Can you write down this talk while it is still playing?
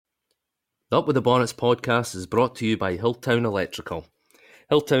The Up With The Bonnets podcast is brought to you by Hilltown Electrical.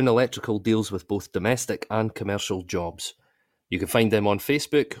 Hilltown Electrical deals with both domestic and commercial jobs. You can find them on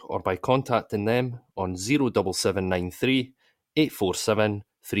Facebook or by contacting them on 07793 847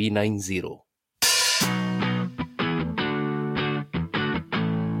 390.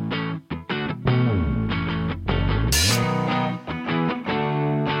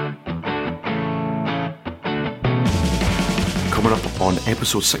 Coming up on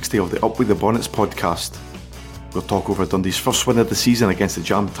episode 60 of the Up With The Bonnets podcast, we'll talk over Dundee's first win of the season against the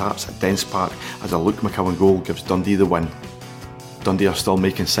Jam Taps at Dens Park as a Luke McCowan goal gives Dundee the win. Dundee are still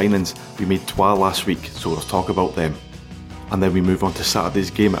making signings. We made Twa last week, so we'll talk about them. And then we move on to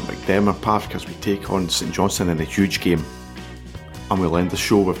Saturday's game at McDermott Park as we take on St Johnstone in a huge game. And we'll end the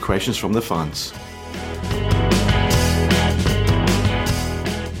show with questions from the fans.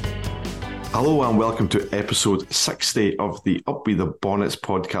 Hello and welcome to episode 60 of the Up With The Bonnets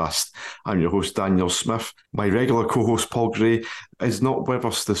podcast. I'm your host Daniel Smith. My regular co-host Paul Gray is not with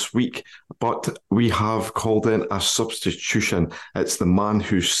us this week, but we have called in a substitution. It's the man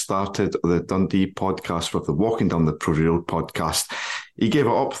who started the Dundee podcast with the Walking Down the Prairie Road podcast. He gave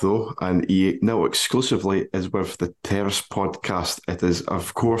it up though, and he now exclusively is with the Terrace podcast. It is,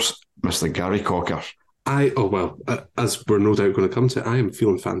 of course, Mr. Gary Cocker. As we're no doubt going to come to, I am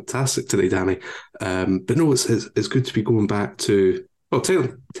feeling fantastic today, Danny. But no, it's good to be going back to, well,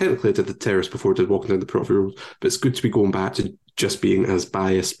 technically I did the Terrace before I did Walking Down the Prairie Road, but it's good to be going back to just being as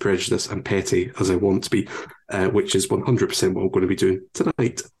biased, prejudiced and petty as I want to be, which is 100% what I'm going to be doing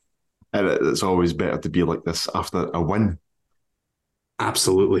tonight. And it's always better to be like this after a win.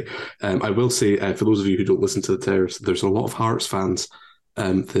 Absolutely. I will say, for those of you who don't listen to the Terrace, there's a lot of Hearts fans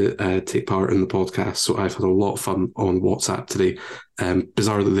that take part in the podcast, so I've had a lot of fun on WhatsApp today.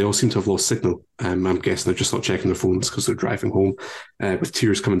 Bizarrely, they all seem to have lost signal. I'm guessing they're just not checking their phones because they're driving home with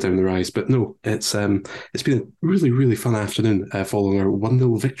tears coming down their eyes. But no, it's been a really, really fun afternoon following our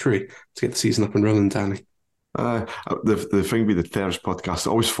 1-0 victory to get the season up and running, Danny. The thing with the Terrace podcast,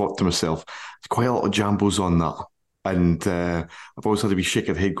 I always thought to myself, there's quite a lot of jambos on that. And I've always had to be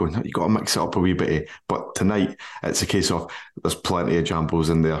shaking head going, you got to mix it up a wee bit. But tonight, it's a case of there's plenty of jambos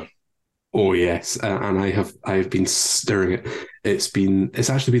in there. Oh yes, and I have been stirring it. It's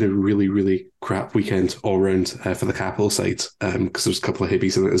actually been a really, really crap weekend all round for the Capital side because there's a couple of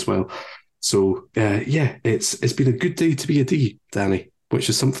hibbies in it as well. So it's been a good day to be a D, Danny, which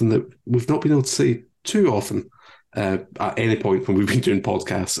is something that we've not been able to say too often. At any point when we've been doing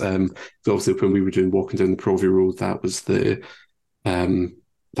podcasts, obviously when we were doing Walking Down the Prairie Road, that was the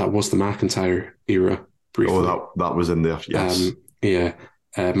McIntyre era. Briefly. Oh, that was in there. Yes,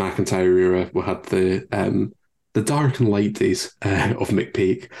 McIntyre era. We had the dark and light days of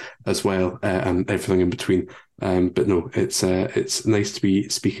McPake as well, and everything in between. But no, it's nice to be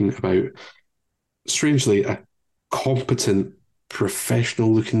speaking about, strangely, a competent,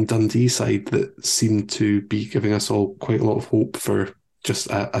 professional-looking Dundee side that seem to be giving us all quite a lot of hope for just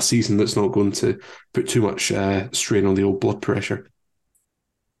a season that's not going to put too much strain on the old blood pressure.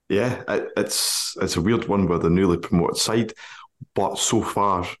 Yeah, it's a weird one with the newly promoted side, but so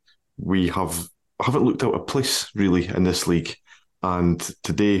far we haven't looked out of place really in this league, and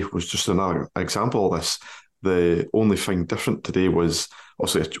today was just another example of this. The only thing different today was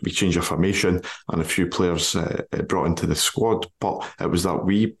obviously we changed our formation and a few players brought into the squad, but it was that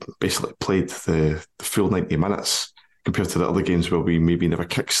we basically played the full 90 minutes compared to the other games where we maybe never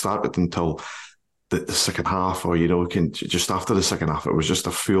kick-started until the second half, or just after the second half. It was just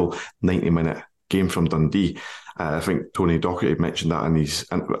a full 90-minute game from Dundee. I think Tony Docherty mentioned that in his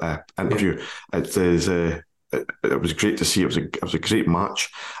interview. Yeah. It was great to see. It was a great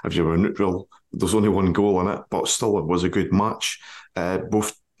match. If you were neutral, there's only one goal in it, but still it was a good match.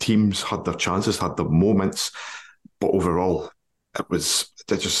 Both teams had their chances, had their moments, but overall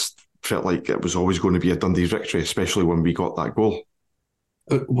it just felt like it was always going to be a Dundee victory, especially when we got that goal.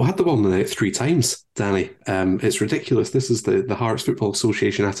 We had the ball in the net 3 times, Danny. It's ridiculous. This is the Hearts Football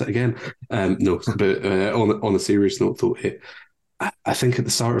Association at it again. But on a serious note, though, I think at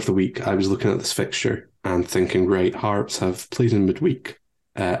the start of the week, I was looking at this fixture and thinking, right, Hearts have played in midweek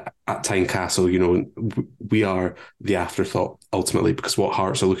at Tynecastle. We are the afterthought ultimately, because what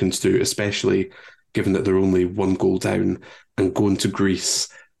Hearts are looking to do, especially given that they're only 1 goal down and going to Greece,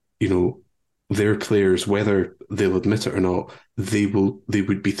 their players, whether they'll admit it or not, they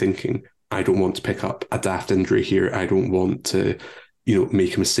would be thinking, I don't want to pick up a daft injury here. I don't want to,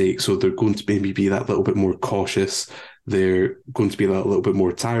 make a mistake. So they're going to maybe be that little bit more cautious. They're going to be a little bit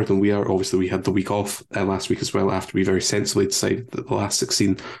more tired than we are. Obviously, we had the week off last week as well, after we very sensibly decided that the last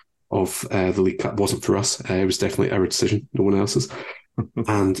 16 of the League Cup wasn't for us. It was definitely our decision, no one else's.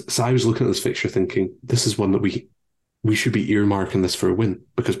 And so I was looking at this fixture thinking, this is one that we should be earmarking this for a win,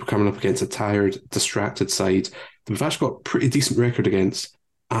 because we're coming up against a tired, distracted side that we've actually got a pretty decent record against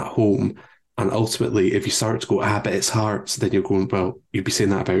at home. And ultimately, if you start to go, but it's Hearts, then you're going, well, you'd be saying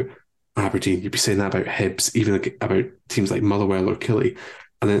that about Aberdeen, you'd be saying that about Hibs, even about teams like Motherwell or Killie.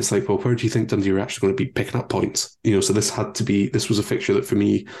 And then it's like, well, where do you think Dundee are actually going to be picking up points? So this was a fixture that for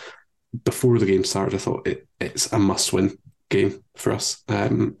me, before the game started, I thought it's a must-win game for us.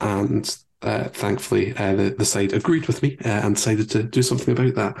 And thankfully, the side agreed with me and decided to do something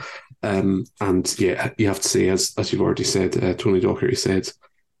about that. And yeah, you have to say, as you've already said, Tony Docherty said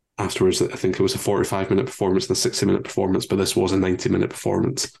afterwards that I think it was a 45-minute performance and a 60-minute performance, but this was a 90-minute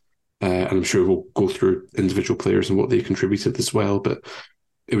performance. And I'm sure we'll go through individual players and what they contributed as well. But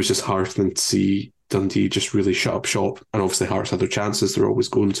it was just heartening to see Dundee just really shut up shop. And obviously Hearts had their chances, they're always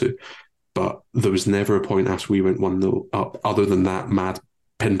going to. But there was never a point after we went 1-0 up, other than that mad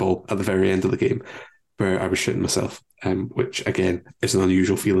pinball at the very end of the game, where I was shitting myself, which again is an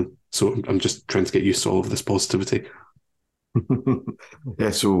unusual feeling. So I'm just trying to get used to all of this positivity.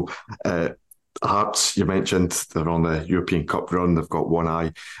 Yeah, so Hearts, you mentioned they're on the European Cup run. They've got one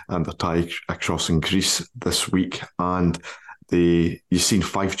eye and they're tied across in Greece this week. And you've seen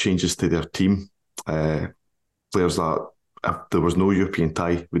 5 changes to their team. Players that, if there was no European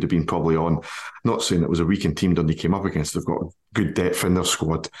tie, would have been probably on. Not saying it was a weakened team Dundee came up against. They've got good depth in their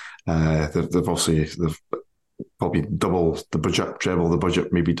squad. They've probably double the budget, treble the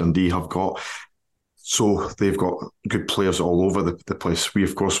budget maybe Dundee have got. So they've got good players all over the place. We,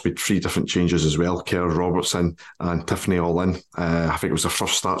 of course, made 3 different changes as well. Kerr, Robertson and Tiffany all in. I think it was the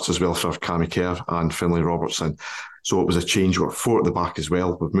first starts as well for Cammy Kerr and Finlay Robertson. So it was a change. We got 4 at the back as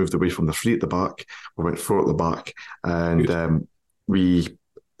well. We've moved away from the 3 at the back. We went 4 at the back. And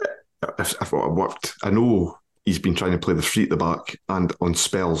if it worked, I know he's been trying to play the 3 at the back, and on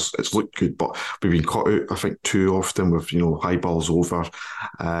spells it's looked good, but we've been caught out, I think, too often with high balls over.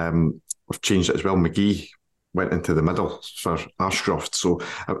 We've changed it as well. McGee went into the middle for Ashcroft, so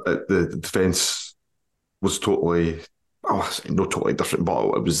the defence was totally, not totally different, but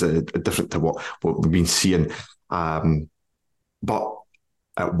it was different to what we've been seeing. But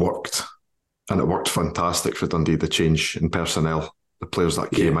it worked, and it worked fantastic for Dundee. The change in personnel, the players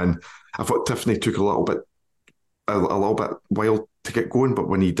that came in. I thought Tiffany took a little bit while to get going, but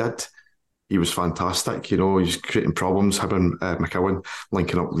when he did, he was fantastic. He was creating problems. Him and McCowan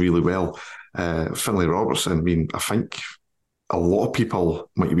linking up really well. Finlay Robertson, I think a lot of people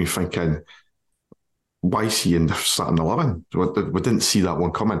might have been thinking, why is he in the starting 11? We didn't see that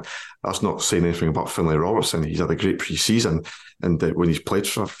one coming. That's not saying anything about Finlay Robertson. He's had a great pre-season, and when he's played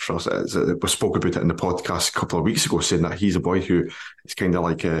for us, we spoke about it in the podcast a couple of weeks ago, saying that he's a boy who is kind of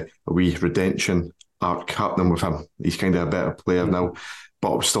like a wee redemption arc happening with him. He's kind of a better player now,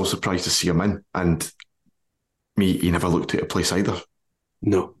 but I was still surprised to see him in, and he never looked at a place either.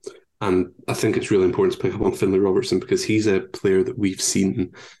 No, and I think it's really important to pick up on Finlay Robertson, because he's a player that we've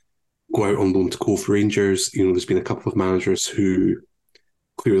seen go out on loan to Cove Rangers. There's been a couple of managers who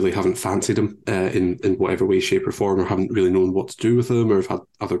clearly haven't fancied him in whatever way, shape or form, or haven't really known what to do with him, or have had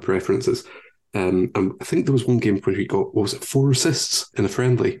other preferences. And I think there was one game where he got, 4 assists in a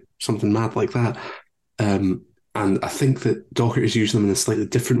friendly, something mad like that. And I think that Docherty is using them in a slightly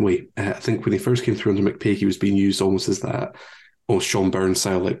different way. I think when he first came through under McPake, he was being used almost as that Sean Byrne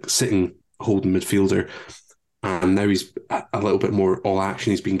style, like sitting, holding midfielder. And now he's a little bit more all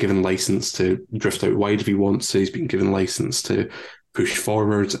action. He's been given license to drift out wide if he wants to. He's been given license to push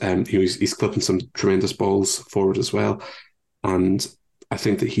forward. He's clipping some tremendous balls forward as well. And I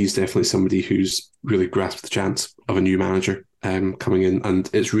think that he's definitely somebody who's really grasped the chance of a new manager coming in. And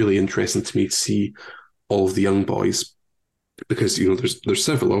it's really interesting to me to see all of the young boys, because there's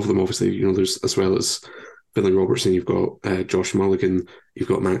several of them. Obviously, there's, as well as Finlay Robertson, you've got Josh Mulligan, you've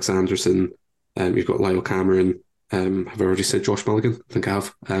got Max Anderson, you've got Lyle Cameron. Have I already said Josh Mulligan? I think I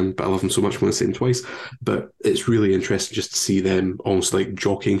have, but I love him so much I'm going to say him twice. But it's really interesting just to see them almost like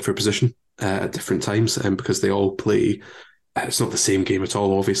jockeying for position at different times, because they all play. It's not the same game at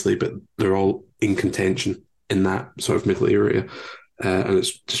all, obviously, but they're all in contention in that sort of middle area. And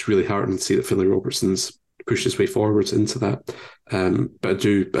it's just really heartening to see that Finlay Robertson's pushed his way forwards into that. But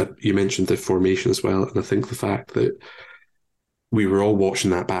you mentioned the formation as well, and I think the fact that we were all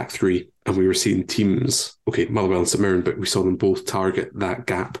watching that back 3 and we were seeing teams, Motherwell and St Mirren, but we saw them both target that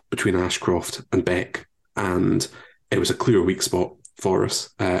gap between Ashcroft and Beck, and it was a clear weak spot for us.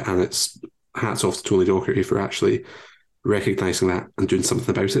 And it's hats off to Tony Docherty for actually recognising that and doing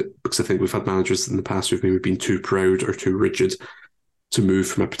something about it, because I think we've had managers in the past who've maybe been too proud or too rigid to move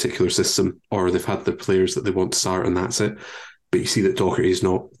from a particular system, or they've had the players that they want to start and that's it. but you see that Doherty is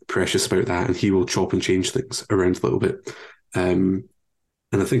not precious about that, and he will chop and change things around a little bit. And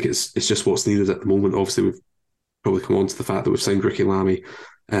I think it's just what's needed at the moment. Obviously, we've probably come on to the fact that we've signed Ricky Lamy,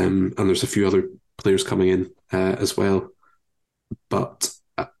 and there's a few other players coming in as well. But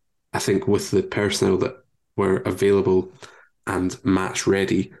I think with the personnel that were available and match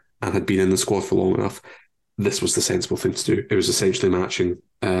ready and had been in the squad for long enough, this was the sensible thing to do. It was essentially matching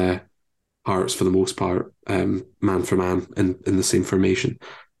Hearts for the most part, man for man in the same formation.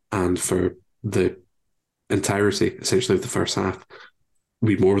 And for the entirety, essentially, of the first half,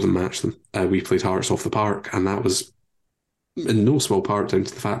 we more than matched them. We played Hearts off the park, and that was in no small part down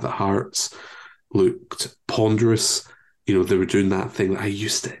to the fact that Hearts looked ponderous. You know, they were doing that thing that I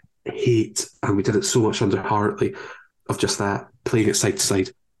used to hate, and we did it so much under Hartley, of just that, playing it side to side.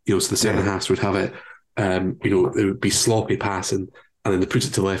 You know, so the centre halves would have it, you know, it would be sloppy passing, and then they put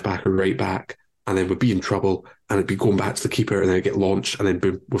it to left back or right back, and then we'd be in trouble, and it'd be going back to the keeper, and then it'd get launched, and then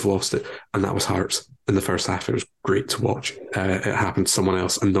boom, we've lost it. And that was Hearts in the first half. It was great to watch. It happened to someone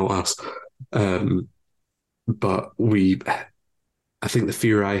else and not us. But I think the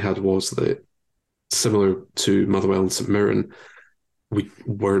fear I had was that, similar to Motherwell and St Mirren, we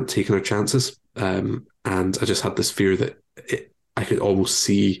weren't taking our chances. And I just had this fear that I could almost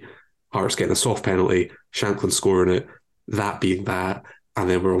see Hearts getting a soft penalty, Shanklin scoring it, that being that, and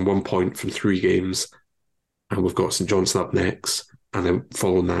then we're on 1 point from 3 games, and we've got St Johnstone up next, and then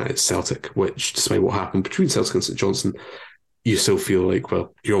following that it's Celtic, which, despite what happened between Celtic and St Johnstone, you still feel like,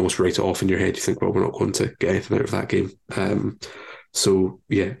 well, you almost write it off in your head. You think, well, we're not going to get anything out of that game. The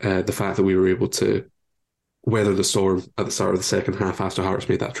fact that we were able to weather the storm at the start of the second half after Hearts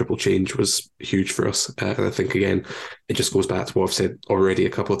made that triple change was huge for us. And I think, again, it just goes back to what I've said already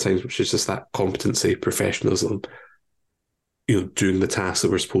a couple of times, which is just that competency, professionalism, you know, doing the tasks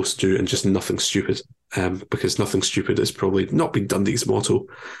that we're supposed to do, and just nothing stupid. Because nothing stupid has probably not been Dundee's motto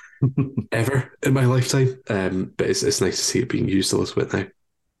ever in my lifetime. But it's nice to see it being used a little bit now.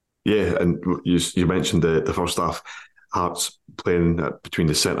 Yeah, and you mentioned the first half, Hearts playing between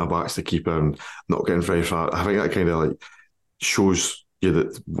the centre backs, the keeper, and not getting very far. I think that kind of like shows you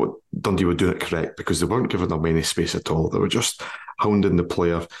that what Dundee were doing it correct, because they weren't giving them any space at all. They were just hounding the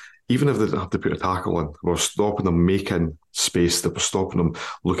player. Even if they didn't have to put a tackle on, they were stopping them making space. They were stopping them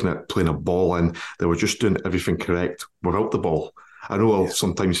looking at playing a ball in. They were just doing everything correct without the ball. I know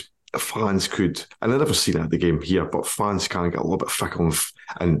sometimes fans could, and I've never seen it at the game here, but fans kind of get a little bit fickle,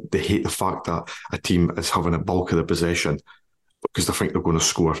 and they hate the fact that a team is having a bulk of the possession because they think they're going to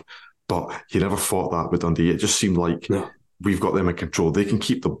score. But you never thought that with Dundee. It just seemed like we've got them in control. They can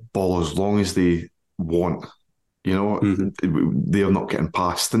keep the ball as long as they want. You know, they are not getting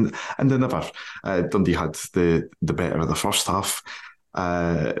past, and they never. Dundee had the better of the first half.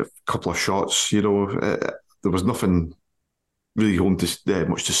 A couple of shots, you know, there was nothing really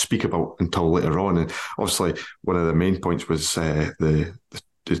much to speak about until later on. And obviously, one of the main points was the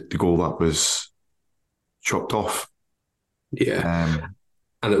goal that was chopped off. Yeah,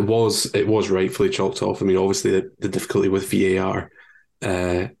 and it was rightfully chopped off. I mean, obviously the difficulty with VAR.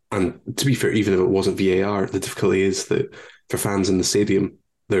 And to be fair, even if it wasn't VAR, the difficulty is that for fans in the stadium,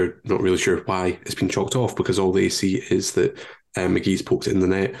 they're not really sure why it's been chalked off, because all they see is that McGee's poked it in the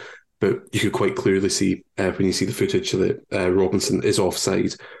net. But you could quite clearly see when you see the footage that Robinson is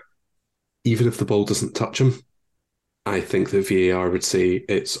offside. Even if the ball doesn't touch him, I think that VAR would say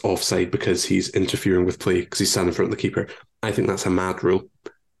it's offside because he's interfering with play, because he's standing in front of the keeper. I think that's a mad rule,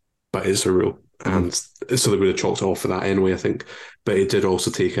 but it's a rule. And so they would have chalked off for that anyway, I think. But it did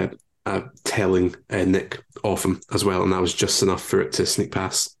also take a telling nick off him as well, and that was just enough for it to sneak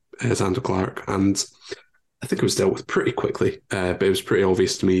past Xander Clark. And I think it was dealt with pretty quickly, but it was pretty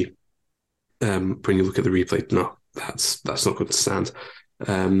obvious to me when you look at the replay, no, that's not going to stand.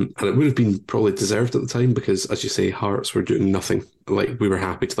 And it would have been probably deserved at the time, because, as you say, Hearts were doing nothing. Like, we were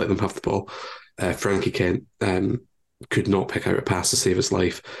happy to let them have the ball. Frankie Kent could not pick out a pass to save his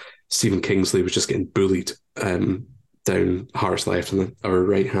life. Stephen Kingsley was just getting bullied down Hearts' left and our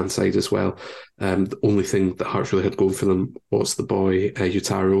right-hand side as well. The only thing that Hearts really had going for them was the boy,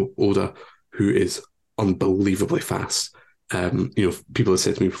 Yutaro Oda, who is unbelievably fast. You know, people had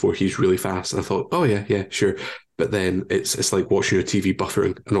said to me before, he's really fast. And I thought, oh, yeah, sure. But then it's like watching your TV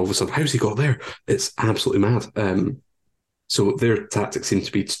buffering, and all of a sudden, how's he got there? It's absolutely mad. So their tactic seemed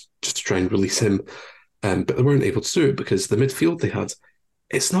to be just to try and release him. But they weren't able to do it because the midfield they had,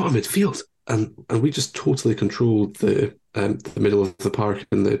 it's not a midfield. And we just totally controlled the middle of the park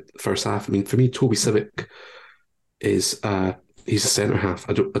in the first half. I mean, for me, Toby Civic is he's a centre half.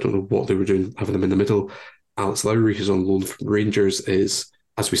 I don't know what they were doing having him in the middle. Alex Lowry, who's on loan from Rangers, is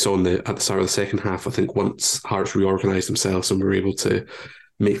as we saw at the start of the second half, I think once Hearts reorganised themselves and were able to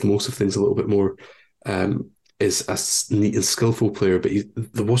make the most of things a little bit more, is a neat and skillful player, but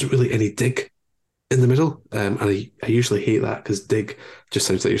there wasn't really any dig in the middle. And I usually hate that because dig just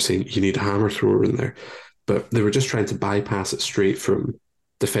sounds like you're saying you need a hammer thrower in there. But they were just trying to bypass it straight from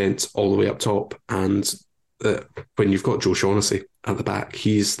defence all the way up top. And when you've got Joe Shaughnessy at the back,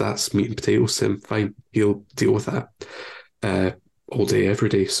 that's meat and potatoes to him. Fine, he'll deal with that all day, every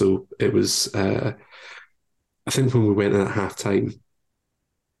day. So it was, I think when we went in at half time,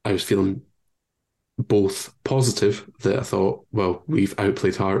 I was feeling both positive that I thought, well, we've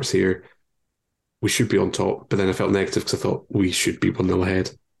outplayed Hearts here. We should be on top. But then I felt negative because I thought we should be 1-0 ahead.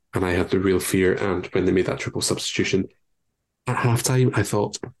 And I had the real fear. And when they made that triple substitution at halftime, I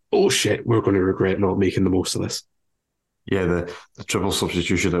thought, oh shit, we're going to regret not making the most of this. Yeah, the triple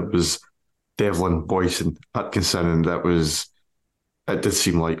substitution, it was Devlin, Boyce, and Atkinson, and it did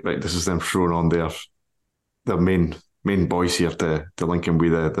seem like, right, this is them throwing on their main boys here to link in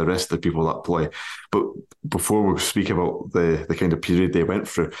with the rest of the people that play. But before we speak about the kind of period they went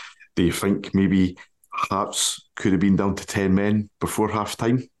through, do you think maybe Hearts could have been down to 10 men before half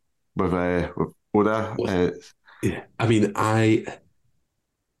time with Oda? Yeah, I mean, by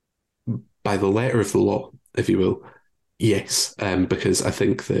the letter of the law, if you will, yes, because I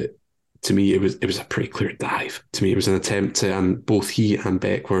think that to me it was a pretty clear dive. To me, it was an attempt to, and both he and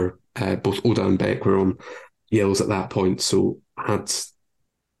Beck were, both Oda and Beck were on yellows at that point. So had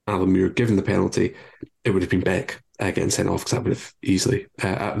Alan Muir given the penalty, it would have been Beck getting sent off because that would have easily,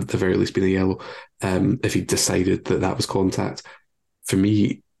 at the very least, been a yellow if he decided that was contact. For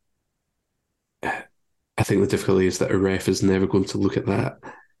me, I think the difficulty is that a ref is never going to look at that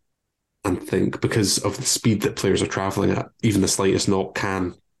and think, because of the speed that players are travelling at, even the slightest knock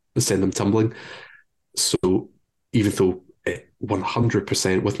can send them tumbling. So even though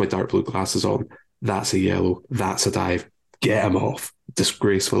 100% with my dark blue glasses on, that's a yellow, that's a dive, get him off,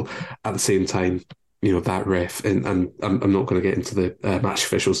 disgraceful. At the same time, that ref, and I'm not going to get into the match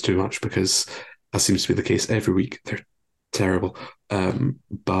officials too much because that seems to be the case every week. They're terrible.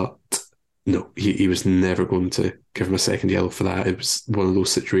 But no, he was never going to give him a second yellow for that. It was one of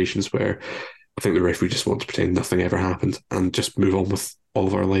those situations where I think the referee just wanted to pretend nothing ever happened and just move on with all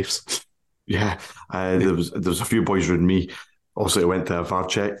of our lives. Yeah, there was a few boys around me. Also, I went to a VAR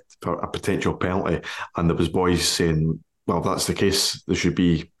check for a potential penalty, and there was boys saying, well, if that's the case, you should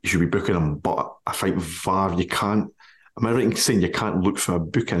be booking him. But I think VAR, you can't. Am I right in saying you can't look for a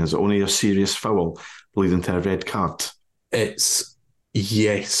booking? Is it only a serious foul leading to a red card? It's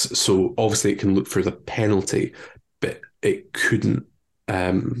yes. So obviously it can look for the penalty, but it couldn't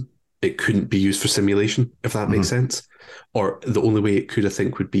be used for simulation, if that makes sense. Or the only way it could, I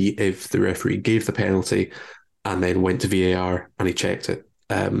think, would be if the referee gave the penalty and then went to VAR and he checked it.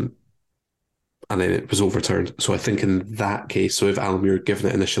 And then it was overturned. So I think in that case, so if Alan Muir had given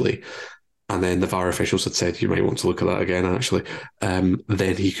it initially and then the VAR officials had said, you might want to look at that again, actually,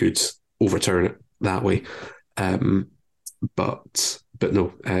 then he could overturn it that way. But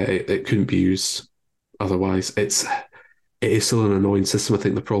no, it couldn't be used otherwise. It is still an annoying system. I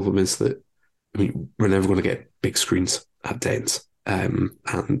think the problem is that, I mean, we're never going to get big screens at Dens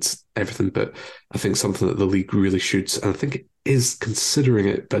and everything, but I think something that the league really should, and I think it is considering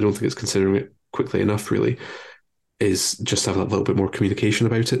it, but I don't think it's considering it quickly enough, really, is just have a little bit more communication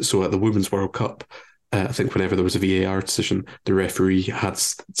about it. So at the Women's World Cup, I think whenever there was a VAR decision, the referee had,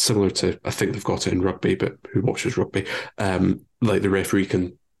 similar to, I think they've got it in rugby, but who watches rugby? Like the referee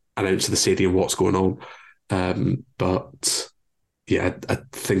can announce to the stadium what's going on. But yeah, I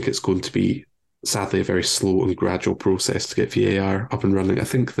think it's going to be, sadly, a very slow and gradual process to get VAR up and running. I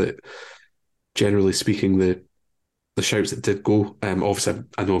think that, generally speaking, the shouts that did go, obviously,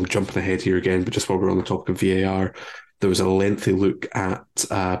 I know I'm jumping ahead here again, but just while we're on the topic of VAR, there was a lengthy look at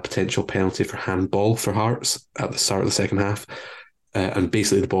a potential penalty for handball for Hearts at the start of the second half. And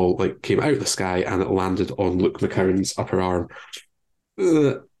basically the ball came out of the sky and it landed on Luke McCowan's upper arm.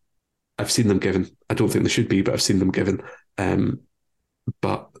 I've seen them given. I don't think they should be, but I've seen them given.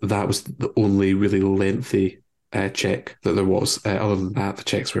 But that was the only really lengthy check that there was. Other than that, the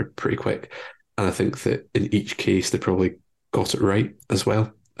checks were pretty quick. And I think that in each case, they probably got it right as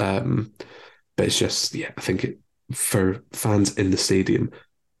well. But it's just, yeah, I think for fans in the stadium,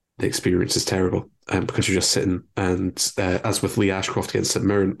 the experience is terrible because you're just sitting and, as with Lee Ashcroft against St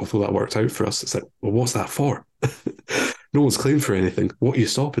Mirren, although that worked out for us, it's like, well, what's that for? No one's claimed for anything. What are you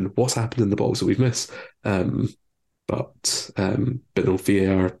stopping? What's happened in the box that we've missed? But no,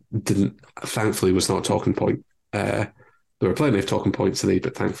 VAR thankfully was not a talking point. There were plenty of talking points today,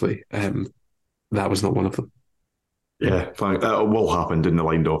 but thankfully that was not one of them. Yeah, fine. It will happen down the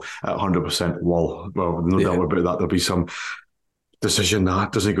line, though. 100% will. Well, no doubt about that. There'll be some decision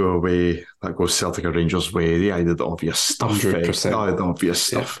that doesn't go away, that goes Celtic or Rangers' way. Yeah, I did the obvious stuff. 100%. The obvious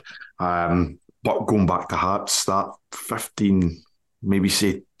stuff. But going back to Hearts, that 15, maybe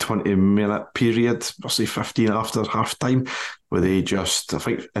say 20-minute period, or say 15 after half time, where they just, I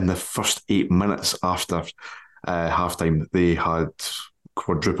think in the first 8 minutes after half time, they had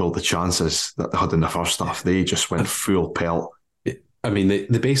quadrupled the chances that they had in the first half. They just went full pelt. I mean, they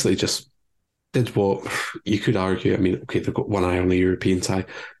basically just did what you could argue. I mean, okay, they've got one eye on the European tie,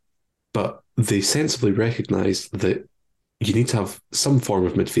 but they sensibly recognised that you need to have some form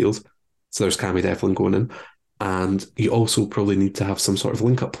of midfield. So there's Cammy Devlin going in, and you also probably need to have some sort of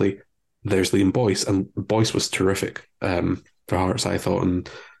link-up play. There's Liam Boyce, and Boyce was terrific for Hearts, I thought. And,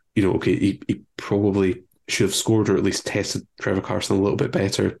 okay, he probably should have scored or at least tested Trevor Carson a little bit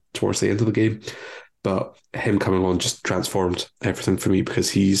better towards the end of the game. But him coming on just transformed everything for me, because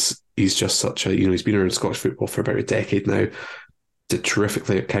he's just such a, he's been around Scottish football for about a decade now. Did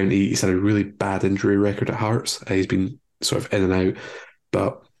terrifically at County. He's had a really bad injury record at Hearts. He's been sort of in and out.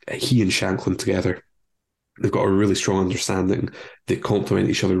 But he and Shanklin together, they've got a really strong understanding. They complement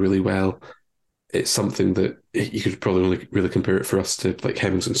each other really well. It's something that you could probably only really compare it for us to like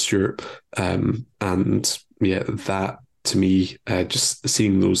Hemmings and Stewart. And yeah, that to me, just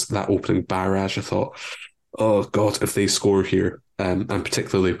seeing that opening barrage, I thought, oh God, if they score here, and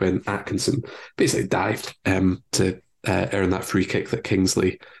particularly when Atkinson basically dived to earn that free kick that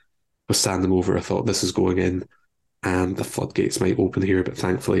Kingsley was standing over, I thought this is going in and the floodgates might open here. But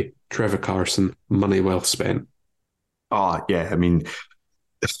thankfully, Trevor Carson, money well spent. Oh, yeah. I mean,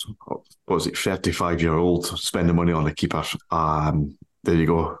 what was it, 35-year-old spending money on a keeper. There you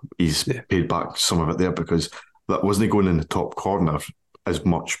go. He's paid back some of it there, because that wasn't going in the top corner as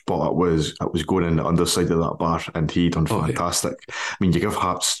much, but it was going in the underside of that bar, and he done fantastic. Yeah. I mean, you give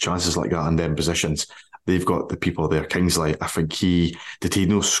Hearts chances like that in them positions. They've got the people there. Kingsley, I think he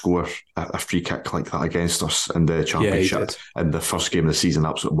no score a free kick like that against us in the Championship in the first game of the season,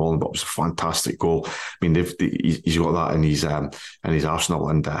 absolute balling, but it was a fantastic goal. I mean, he's got that in his arsenal,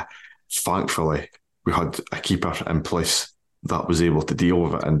 and thankfully we had a keeper in place that was able to deal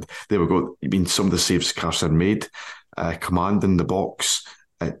with it. And there we go. I mean, some of the saves Carson made, command in the box.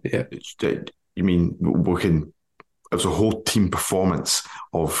 I mean, it was a whole team performance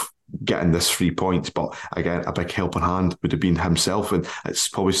of getting this 3 points, but again, a big helping hand would have been himself, and it's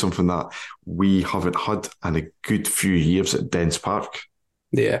probably something that we haven't had in a good few years at Dens Park.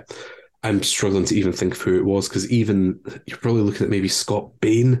 Yeah, I'm struggling to even think of who it was, because even you're probably looking at maybe Scott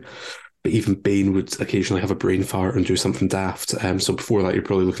Bain, but even Bain would occasionally have a brain fart and do something daft. So before that, you're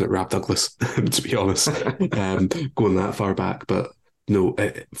probably looking at Rab Douglas, to be honest, going that far back. But no,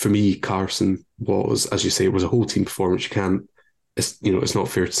 for me, Carson was, as you say, it was a whole team performance. You can't. It's not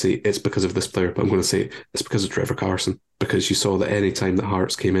fair to say it's because of this player, but I'm going to say it's because of Trevor Carson, because you saw that any time that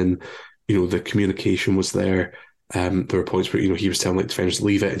Hearts came in, the communication was there. There were points where, he was telling like defenders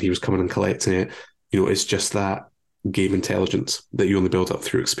leave it, and he was coming and collecting it. It's just that game intelligence that you only build up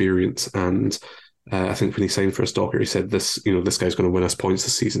through experience. And I think when he signed for us, Docker, he said this guy's going to win us points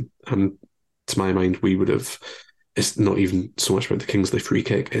this season. And to my mind, we would have. It's not even so much about the Kingsley free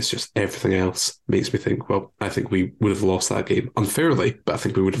kick. It's just everything else makes me think, well, I think we would have lost that game unfairly, but I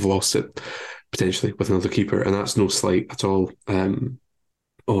think we would have lost it potentially with another keeper. And that's no slight at all on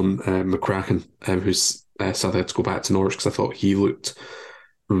McCracken, who's sadly had to go back to Norwich, because I thought he looked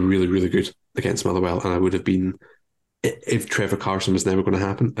really, really good against Motherwell. And I would have been, if Trevor Carson was never going to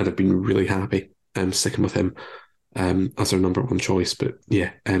happen, I'd have been really happy sticking with him as our number one choice. But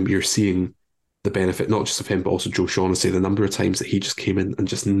yeah, you're seeing the benefit, not just of him, but also Joe Shaughnessy, the number of times that he just came in and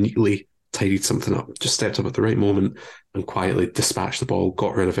just neatly tidied something up, just stepped up at the right moment and quietly dispatched the ball,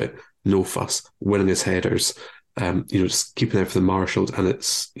 got rid of it, no fuss, winning his headers, just keeping everything marshalled. And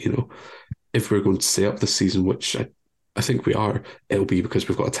it's, if we're going to stay up this season, which I think we are, it'll be because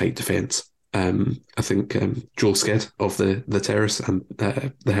we've got a tight defence. I think Joel Sked of the Terrace and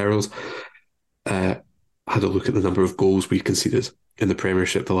the Heralds had a look at the number of goals we conceded in the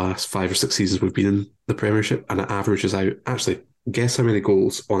Premiership the last 5 or 6 seasons we've been in the Premiership, and it averages out. Actually, guess how many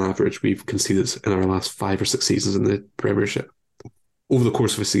goals on average we've conceded in our last 5 or 6 seasons in the Premiership over the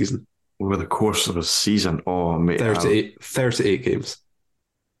course of a season. Over the course of a season, oh mate, 38 games.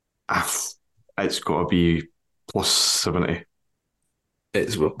 It's got to be plus 70.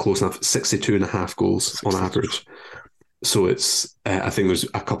 It's close enough. 62 and a half goals on average. So it's, I think there's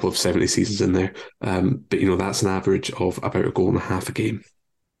a couple of 70 seasons in there. But, that's an average of about a goal and a half a game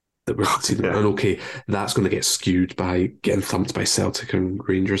that we're conceding. Yeah. And okay, that's going to get skewed by getting thumped by Celtic and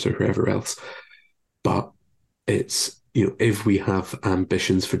Rangers or whoever else. But it's, if we have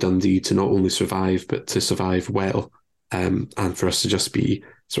ambitions for Dundee to not only survive, but to survive well, and for us to just be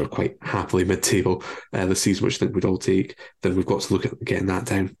sort of quite happily mid-table this season, which I think we'd all take, then we've got to look at getting that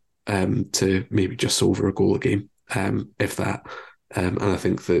down to maybe just over a goal a game, if that. And I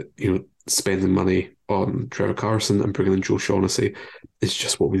think that, spending money on Trevor Carson and bringing in Joe Shaughnessy is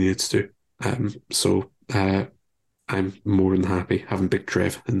just what we needed to do. So I'm more than happy having Big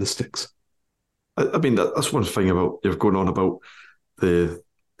Trev in the sticks. I mean, that's one thing about you're going on about the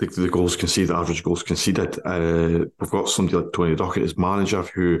goals conceded, the average goals conceded. We've got somebody like Tony Dockett as manager,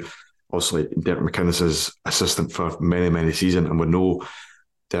 who obviously Derek McInnes's assistant for many, many seasons, and we know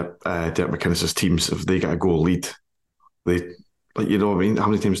Derek McInnes's teams, if they get a goal lead, they, like, you know what I mean? How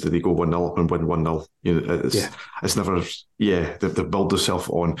many times did they go 1-0 up and win 1-0? It's never, they've built themselves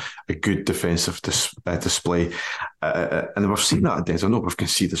on a good defensive display. And we've seen that at Dens. I know we've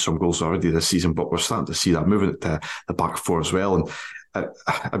conceded some goals already this season, but we're starting to see that moving to the back four as well. And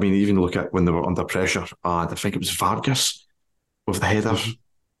I mean, even look at when they were under pressure, and I think it was Vargas with the header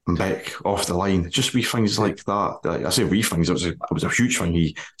and Beck off the line. Just wee things like that. I say wee things, it was a huge thing.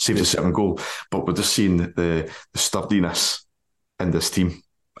 He saved a certain goal, but we're just seeing the sturdiness in this team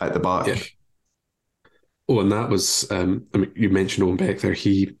at the back. Yeah. Oh, and that was, you mentioned Owen Beck there.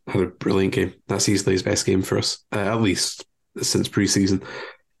 He had a brilliant game. That's easily his best game for us, at least since pre-season.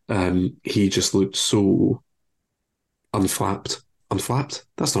 He just looked so unflapped. Unflapped?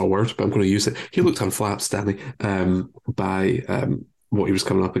 That's not a word, but I'm going to use it. He looked unflapped, Danny, by what he was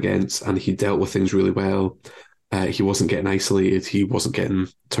coming up against, and he dealt with things really well. He wasn't getting isolated. He wasn't getting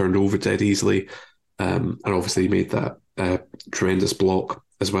turned over dead easily. And obviously he made that tremendous block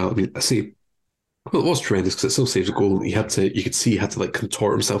as well. I mean, well, it was tremendous because it still saved a goal. You could see he had to like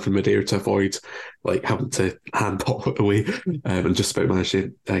contort himself in midair to avoid like having to handball it away, and just about managed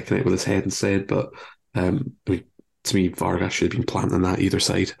to connect with his head instead. But I mean, to me, Vargas should have been planting that either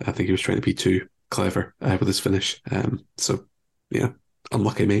side. I think he was trying to be too clever with his finish. So yeah,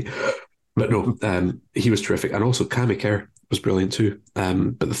 unlucky mate. But no, he was terrific, and also Cammy Kerr was brilliant too.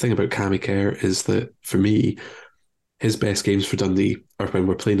 But the thing about Cammy Kerr is that for me, his best games for Dundee are when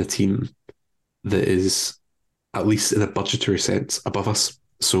we're playing a team that is, at least in a budgetary sense, above us.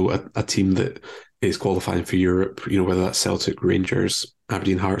 So a team that is qualifying for Europe, whether that's Celtic, Rangers,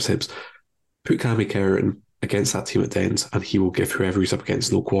 Aberdeen, Hearts, Hibs. Put Cammy Kerr in against that team at Dens, and he will give whoever he's up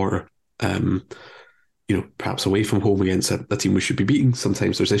against no quarter. Perhaps away from home against a team we should be beating.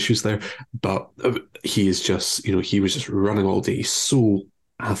 Sometimes there's issues there, but he is just, he was just running all day. He's so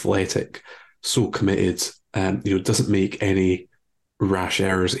athletic, so committed. Doesn't make any rash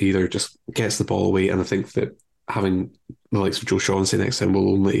errors either. Just gets the ball away, and I think that having the likes of Joe Shaughnessy next time will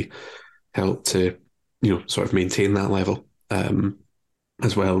only help to, sort of maintain that level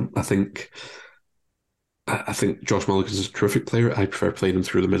as well. I think Josh Mulligan is a terrific player. I prefer playing him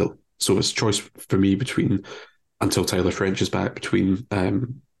through the middle. So it's a choice for me between, until Tyler French is back, between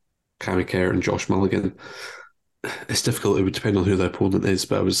Cammy Kerr and Josh Mulligan. It's difficult. It would depend on who the opponent is,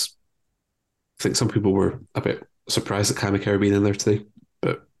 but I think some people were a bit surprised at Cammy Kerr being in there today,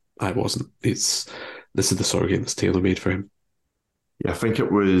 but I wasn't. This is the sort of game that's tailor-made for him. Yeah, I think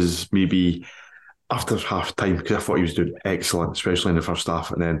it was maybe after half-time, because I thought he was doing excellent, especially in the first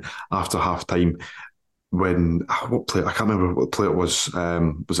half, and then after half-time, when what player, I can't remember what player it was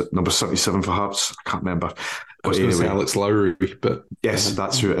it number 77 for Hearts? I can't remember. I was going to say Alex Lowry, but yes,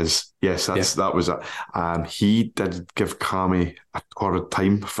 that's who it is. Yes, that was it. He did give Cammy a horrid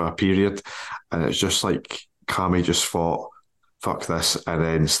time for a period, and it's just like Cammy just thought, fuck this, and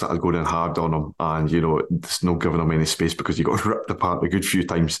then started going in hard on him, and there's no giving him any space because he got ripped apart a good few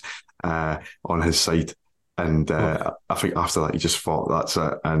times on his side. And I think after that, he just thought, that's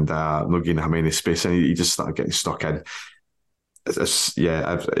it, and not giving him any space, and he just started getting stuck in. It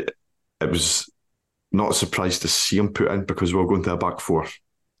was not surprised to see him put in because we're going to a back four.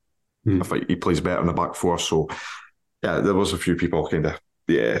 I think he plays better in the back four, so yeah, there was a few people kind of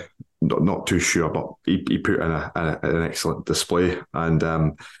not too sure, but he put in an excellent display, and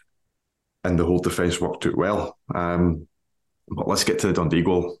the whole defence worked out well. But let's get to the Dundee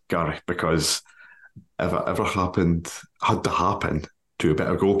goal, Gary, because if it ever had to happen to a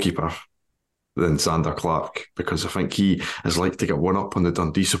better goalkeeper than Xander Clark, because I think he is like to get one up on the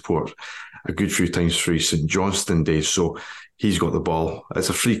Dundee support a good few times through St Johnstone days. So he's got the ball. It's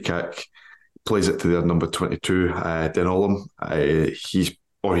a free kick. Plays it to their number 22, Denolham. He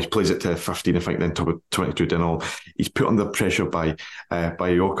plays it to 15, I think, then to 22, Denolham. He's put under pressure by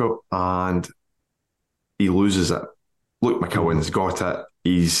Yoko, and he loses it. Luke McCowan's got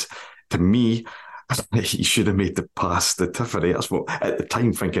it. To me, he should have made the pass to Tiffany. That's what, at the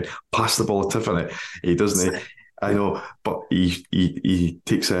time, thinking, pass the ball to Tiffany. He doesn't. I know, but he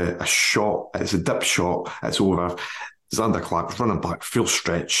takes a shot. It's a dip shot. It's over. Xander Clark's running back, full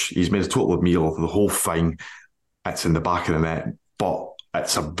stretch. He's made a total meal. The whole thing. It's in the back of the net, but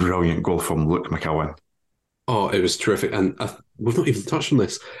it's a brilliant goal from Luke McCowan. Oh, it was terrific. And we've not even touched on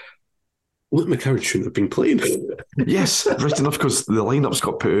this. Luke McCowan shouldn't have been playing. Yes, right enough, because the lineup's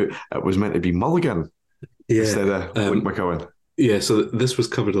got put out. It was meant to be Mulligan instead of Luke McCowan. Yeah, so this was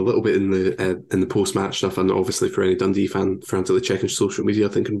covered a little bit in the post-match stuff, and obviously for any Dundee fan, frantically checking social media,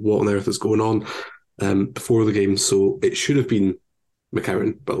 thinking what on earth is going on before the game. So it should have been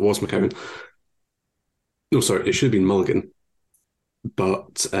McCowan, but it was McCowan. No, sorry, it should have been Mulligan,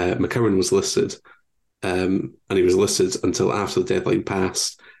 but McCowan was listed, and he was listed until after the deadline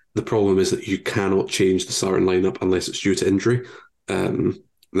passed. The problem is that you cannot change the starting lineup unless it's due to injury.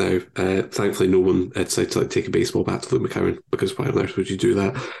 Now, thankfully, no one decided to take a baseball bat to Luke McCowan, because why on earth would you do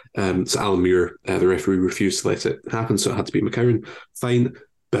that? So Alan Muir, the referee, refused to let it happen, so it had to be McCowan. Fine,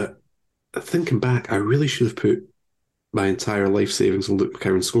 but thinking back, I really should have put my entire life savings on Luke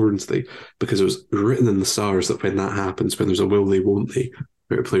McCowan scoring today, because it was written in the stars that when that happens, when there's a will they, won't they,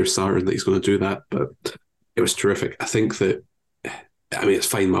 a player starting, that he's going to do that. But it was terrific. I think that, I mean, it's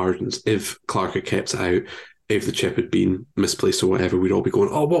fine margins. If Clark had kept it out, if the chip had been misplaced or whatever, we'd all be going,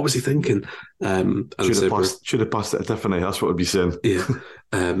 "Oh, what was he thinking?" Should have passed it differently. That's what we'd be saying. Yeah,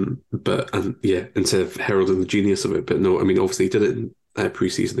 instead of heralding the genius of it. But no, I mean, obviously he did it in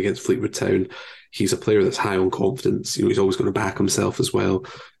pre-season against Fleetwood Town. He's a player that's high on confidence. You know, he's always going to back himself as well.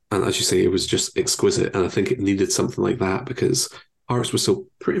 And as you say, it was just exquisite. And I think it needed something like that, because Hearts was still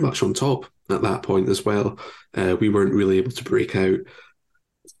pretty much on top at that point as well. We weren't really able to break out.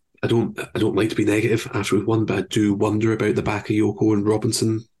 I don't like to be negative after we've won, but I do wonder about the Bakayoko and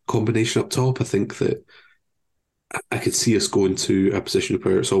Robinson combination up top. I think that I could see us going to a position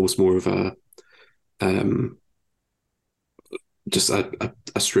where it's almost more of a just a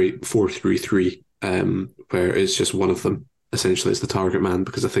straight 4-3-3, where it's just one of them essentially as the target man,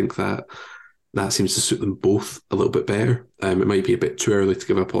 because I think that seems to suit them both a little bit better. It might be a bit too early to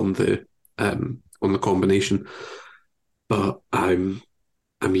give up on the combination, but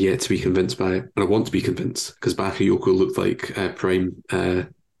I'm yet to be convinced by it, and I want to be convinced, because Bakayoko looked like prime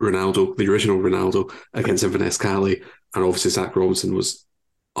Ronaldo, the original Ronaldo, against Inverness Cali, and obviously Zach Robinson was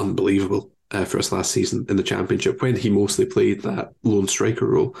unbelievable for us last season in the Championship, when he mostly played that lone striker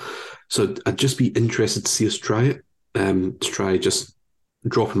role. So I'd just be interested to see us try it, to try just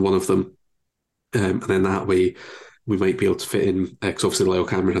dropping one of them, and then that way we might be able to fit in, because obviously Lyle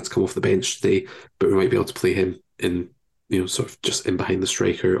Cameron had to come off the bench today, but we might be able to play him in, you know, sort of just in behind the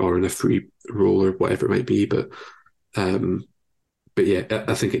striker or in a free role or whatever it might be. But yeah,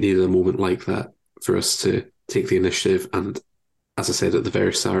 I think it needed a moment like that for us to take the initiative. And as I said at the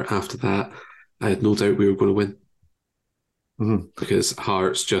very start, after that, I had no doubt we were going to win. Mm-hmm. Because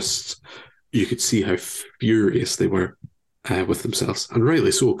Hearts just, you could see how furious they were with themselves. And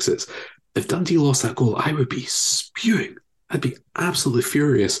rightly so, because if Dundee lost that goal, I would be spewing. I'd be absolutely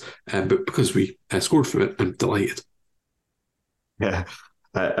furious. But because we scored from it, I'm delighted. Yeah,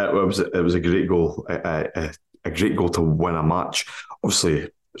 it was a great goal, a great goal to win a match. Obviously,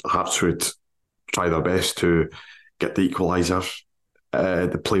 Hearts would try their best to get the equaliser.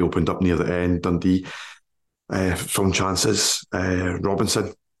 The play opened up near the end. Dundee from chances.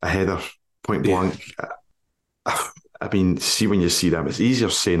 Robinson, a header, point blank. I mean, see, when you see them, it's easier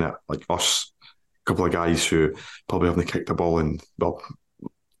saying it like us, a couple of guys who probably haven't kicked the ball in, well,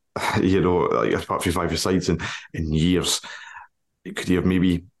 you know, like apart from 5 sides in years. Could he have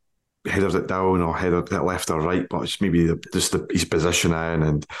maybe headed it down or headed it left or right? But it's maybe just his positioning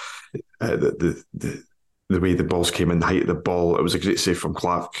and the way the balls came in, the height of the ball. It was a great save from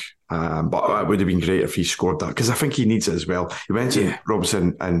Clark. But it would have been great if he scored that, because I think he needs it as well. You mentioned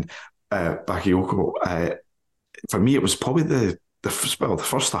Robinson and Bakayoko. For me, it was probably the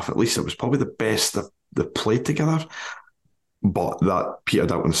first half, at least, it was probably the best they played together. But that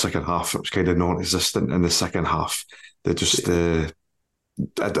petered out in the second half. It was kind of non-existent in the second half. They just, I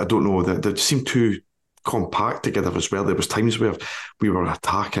don't know, they seemed too compact together as well. There was times where we were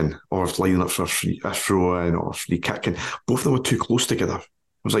attacking or lining up for a throw-in or a free kicking. Both of them were too close together.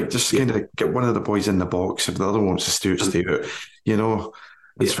 It was like, just kind of get one of the boys in the box. If the other one wants to stay out, you know.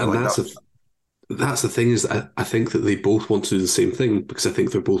 That's the thing, is that I think that they both want to do the same thing, because I think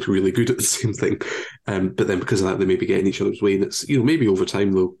they're both really good at the same thing. But then because of that, they may be getting each other's way, and it's, you know, maybe over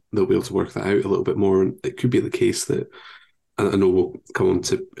time they'll be able to work that out a little bit more. And it could be the case that, and I know we'll come on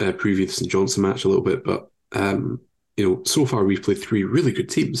to preview the St Johnstone match a little bit, but you know, so far we've played 3 really good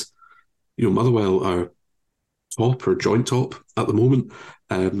teams. You know, Motherwell are top or joint top at the moment.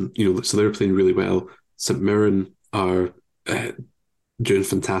 You know, so they're playing really well. St Mirren are doing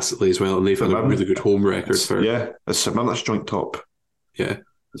fantastically as well, and they've had a really good home record it's St Mirren that's joint top. Yeah.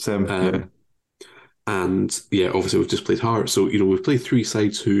 It's them, And obviously we've just played Hearts. So, we've played three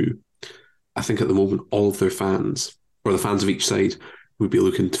sides who I think at the moment all of their fans, or the fans of each side, would be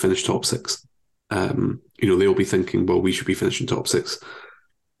looking to finish top six. They'll be thinking, well, we should be finishing top six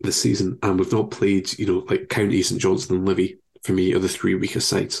this season. And we've not played, like County, St Johnstone and Livy, for me, are the three weakest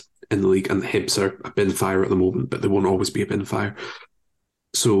sides in the league. And the Hibs are a bin fire at the moment, but they won't always be a bin fire.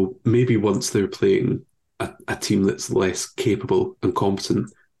 So maybe once they're playing a team that's less capable and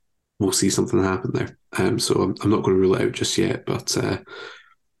competent, we'll see something happen there. So I'm not going to rule it out just yet. But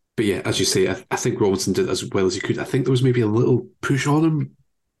yeah, as you say, I think Robinson did as well as he could. I think there was maybe a little push on him,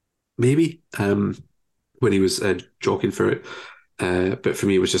 maybe, when he was jogging for it. But for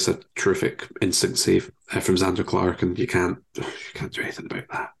me, it was just a terrific instinct save from Xander Clark, and you can't do anything about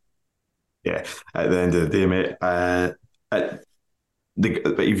that. Yeah, at the end of the day, mate,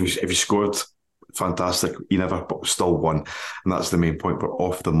 if you scored, fantastic. You never, but still won, and that's the main point. We're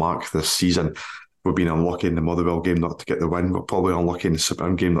off the mark this season. We've been unlucky in the Motherwell game not to get the win. We're probably unlucky in the St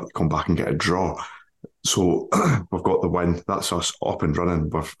Mirren game not to come back and get a draw. So we've got the win. That's us up and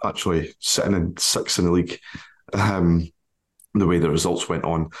running. We're actually sitting in sixth in the league. The way the results went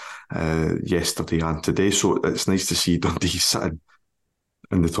on yesterday and today. So it's nice to see Dundee sitting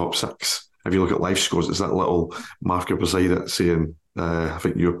in the top six. If you look at live scores, it's that little marker beside it saying, I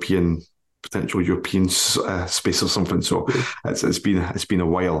think potential European space or something. So it's been a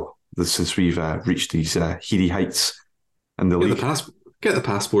while since we've reached these heady heights in the league. Get the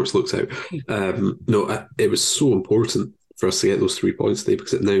passports looked out. It was so important for us to get those 3 points today,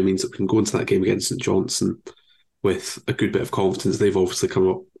 because it now means that we can go into that game against St Johnstone with a good bit of confidence. They've obviously come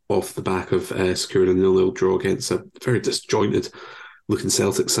up off the back of securing a 0-0 draw against a very disjointed looking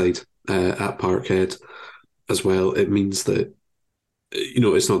Celtic side at Parkhead as well. It means that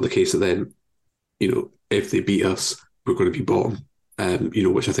it's not the case that then if they beat us, we're going to be bottom,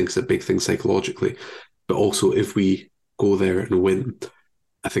 which I think is a big thing psychologically. But also, if we go there and win,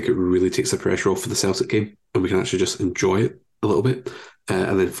 I think it really takes the pressure off for the Celtic game, and we can actually just enjoy it a little bit.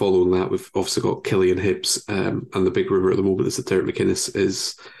 And then following that, we've obviously got Killie and Hibs, and the big rumour at the moment is that Derek McInnes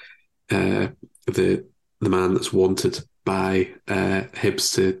is the man that's wanted by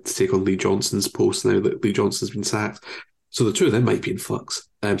Hibs to take on Lee Johnson's post now that Lee Johnson's been sacked. So the two of them might be in flux.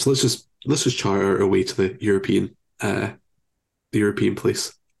 So let's just chart our way to the European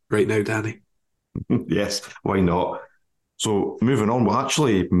place right now, Danny. Yes, why not? So moving on, we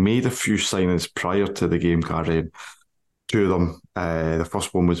actually made a few signings prior to the game, Gary. Two of them. The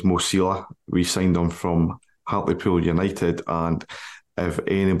first one was Mo Sila. We signed him from Hartlepool United, and if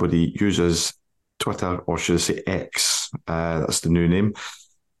anybody uses Twitter, or should I say X, that's the new name,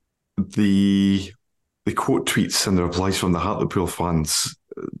 the quote tweets and the replies from the Hartlepool fans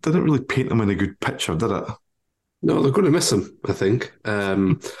didn't really paint them in a good picture, did it? No, they're going to miss him, I think. I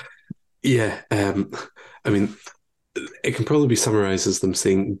mean, it can probably be summarised as them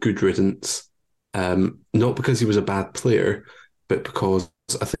saying good riddance, not because he was a bad player, but because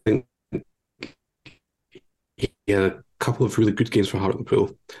I think he had a couple of really good games for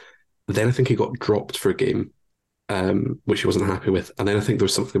Hartlepool. Then I think he got dropped for a game, which he wasn't happy with. And then I think there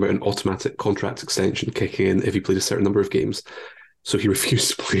was something about an automatic contract extension kicking in if he played a certain number of games. So he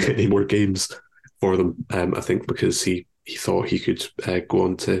refused to play any more games for them, I think, because he thought he could go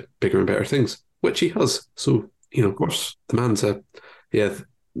on to bigger and better things, which he has. So, of course, the man's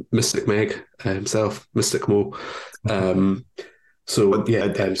Mystic Meg himself, Mystic Mo. I don't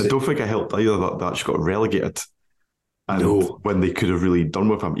think it helped either that she got relegated. And when they could have really done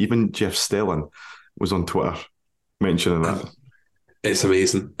with him. Even Jeff Stelling was on Twitter mentioning that. It's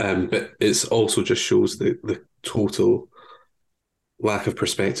amazing. But it also just shows the total lack of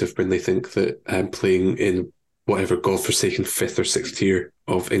perspective when they think that playing in whatever godforsaken 5th or 6th tier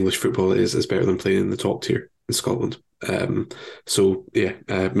of English football is better than playing in the top tier in Scotland.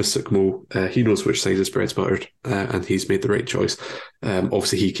 Mystic Mo, he knows which side his bread's buttered, and he's made the right choice.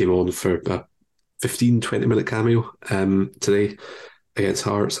 Obviously, he came on for a 15-20 minute cameo today against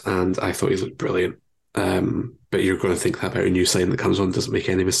Hearts, and I thought he looked brilliant. But you're going to think that about a new sign that comes on doesn't make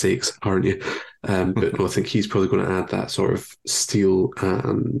any mistakes, aren't you? But no, I think he's probably going to add that sort of steel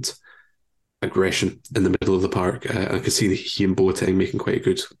and aggression in the middle of the park. I could see he and Boateng making quite a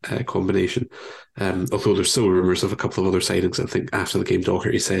good combination. Although there's still rumours of a couple of other signings. I think after the game,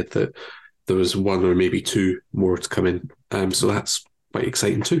 Docherty said that there was one or maybe two more to come in. So that's quite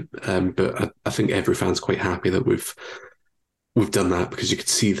exciting too. But I think every fan's quite happy that we've done that, because you could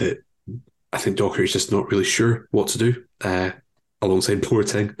see that I think Docherty's just not really sure what to do. alongside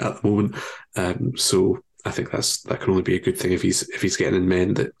Boateng at the moment. So I think that can only be a good thing if he's getting in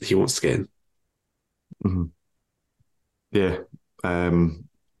men that he wants to get in. Mm-hmm. Yeah.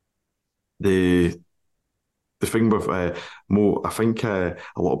 The thing with Mo, I think a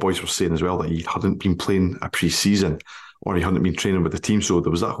lot of boys were saying as well that he hadn't been playing a pre-season or he hadn't been training with the team. So there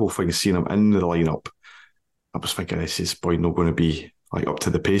was that whole thing of seeing him in the lineup. I was thinking, this is probably not going to be like up to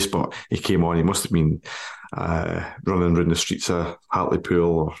the pace, but he came on. He must have been running around the streets of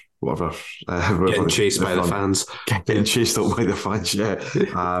Hartlepool or whatever. Getting chased by the fans. Getting chased up by the fans, yeah.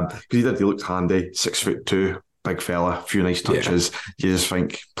 Because he looked handy, 6'2", big fella, a few nice touches. Yeah. You just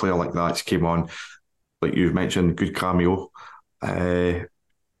think, player like that just came on. Like you've mentioned, good cameo.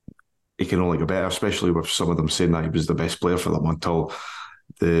 He can only get better, especially with some of them saying that he was the best player for them until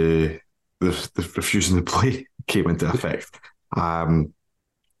the refusing to play came into effect.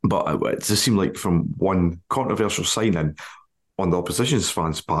 But it just seemed like from one controversial signing on the opposition's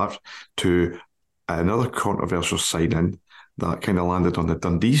fans' part to another controversial signing that kind of landed on the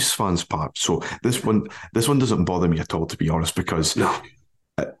Dundee's fans' part. So this one doesn't bother me at all, to be honest, because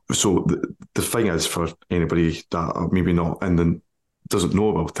so the thing is, for anybody that maybe not in the doesn't know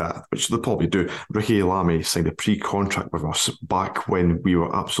about that, which they probably do, Ricky Lamy signed a pre-contract with us back when we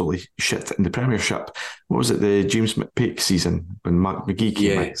were absolutely shit in the Premiership. What was it, the James McPake season when Mark McGee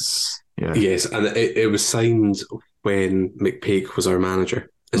came in? Yeah. Yes, and it was signed when McPake was our manager,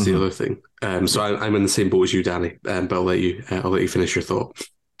 is the other thing. So I'm in the same boat as you, Danny, but I'll let you finish your thought.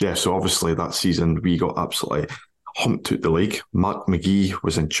 Yeah, so obviously that season we got absolutely humped out the league. Mark McGee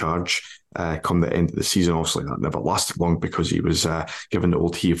was in charge come the end of the season. Obviously that never lasted long because he was given the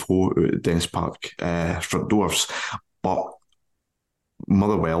old heave-ho out at Dennis Park front doors. But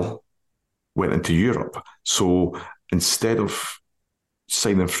Motherwell went into Europe. So instead of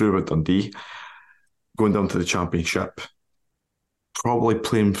signing through with Dundee, going down to the Championship, probably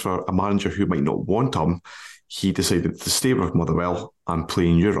playing for a manager who might not want him, he decided to stay with Motherwell and play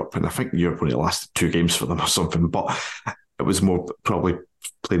in Europe. And I think Europe only lasted 2 games for them or something, but it was more probably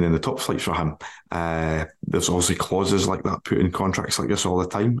playing in the top flight for him. There's obviously clauses like that put in contracts like this all the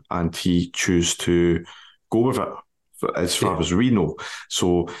time, and he chose to go with it as far as we know.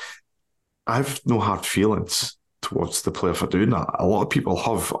 So I've no hard feelings towards the player for doing that. A lot of people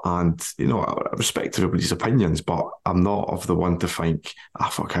have, and I respect everybody's opinions, but I'm not of the one to think,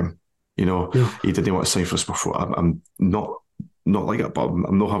 fuck him. He didn't want to sign for us before. I'm not like that, but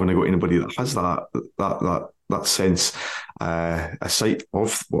I'm not having to go to anybody that has that sense aside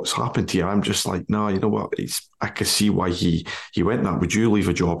of what's happened here. I'm just like, no, you know what? I can see why he went that. Would you leave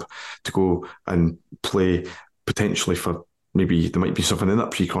a job to go and play potentially for? Maybe there might be something in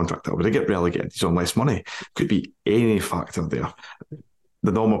that pre-contract that would get relegated. He's on less money. Could be any factor there.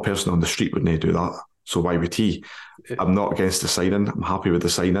 The normal person on the street wouldn't do that. So why would he? I'm not against the signing. I'm happy with the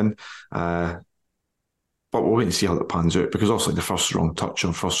signing. But we'll wait and see how that pans out, because also the first wrong touch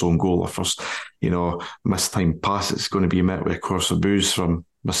or first own goal or first, missed time pass, it's going to be met with a course of boos from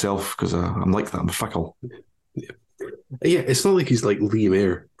myself, because I'm like that. I'm fickle. Yeah, it's not like he's like Liam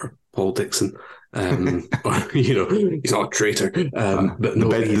Ayre or Paul Dixon. He's not a traitor. But no,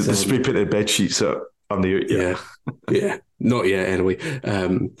 the spray-painted bed sheets are on the out. Yeah, not yet anyway.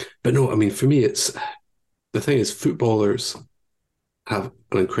 But no, I mean, for me, it's the thing is, footballers have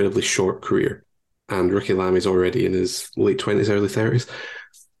an incredibly short career, and Ricky Lamy's already in his late 20s, early 30s.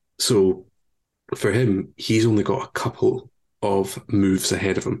 So for him, he's only got a couple of moves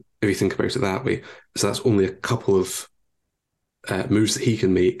ahead of him, if you think about it that way. So that's only a couple of moves that he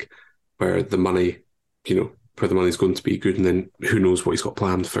can make where the money, where the money's going to be good, and then who knows what he's got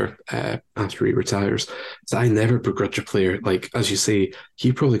planned for after he retires. So I never begrudge a player. Like, as you say,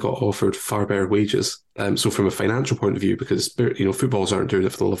 he probably got offered far better wages. So from a financial point of view, because footballers aren't doing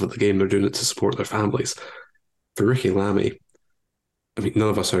it for the love of the game, they're doing it to support their families. For Ricky Lamy, I mean, none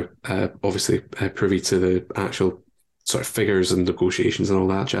of us are obviously privy to the actual sort of figures and negotiations and all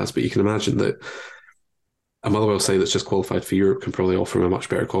that jazz, but you can imagine that a Motherwell side that's just qualified for Europe can probably offer him a much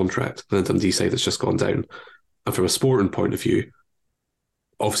better contract than a Dundee side that's just gone down. And from a sporting point of view,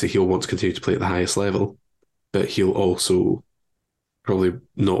 obviously he'll want to continue to play at the highest level, but he'll also probably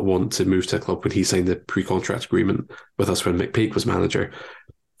not want to move to a club when he signed the pre-contract agreement with us when McPake was manager.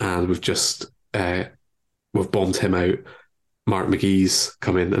 And we've just we've bombed him out. Mark McGee's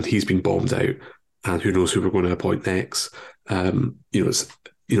come in and he's been bombed out, and who knows who we're going to appoint next. At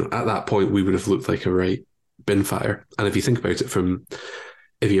that point we would have looked like a right bin fire. And if you think about it,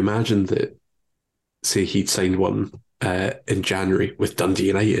 if you imagine that, say he'd signed one in January with Dundee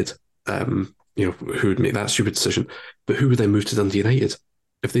United, who would make that stupid decision? But who would then move to Dundee United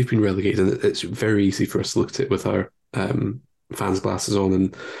if they've been relegated? And it's very easy for us to look at it with our fans' glasses on,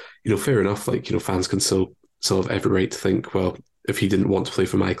 and fair enough. Like fans can still have every right to think, well, if he didn't want to play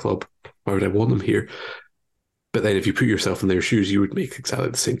for my club, why would I want him here? But then if you put yourself in their shoes, you would make exactly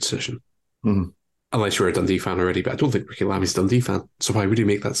the same decision. Mm-hmm. Unless you're a Dundee fan already, but I don't think Ricky Lammy's a Dundee fan. So why would he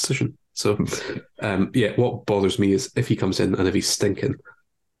make that decision? So, what bothers me is if he comes in and if he's stinking,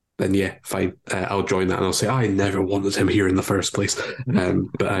 then yeah, fine. I'll join that and I'll say, I never wanted him here in the first place.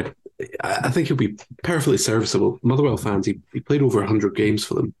 But I think he'll be perfectly serviceable. Motherwell fans, he played over 100 games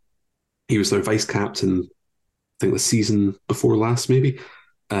for them. He was their vice captain, I think the season before last, maybe.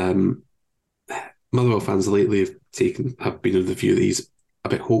 Motherwell fans lately have been of the view that he's a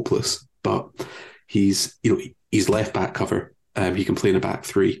bit hopeless, but he's left back cover. He can play in a back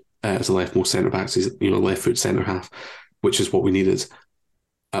three as a leftmost centre back. So he's left foot centre half, which is what we needed.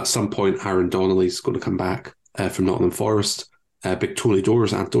 At some point, Aaron Donnelly's going to come back from Nottingham Forest. Big Tony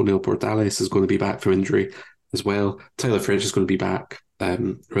Doors, Antonio Portales is going to be back from injury as well. Tyler French is going to be back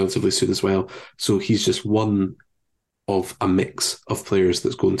relatively soon as well. So he's just one of a mix of players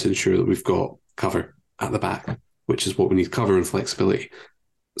that's going to ensure that we've got cover at the back, which is what we need, cover and flexibility.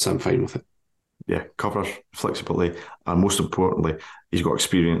 So I'm fine with it. Yeah, cover, flexibility, and most importantly, he's got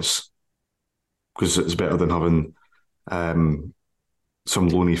experience, because it's better than having some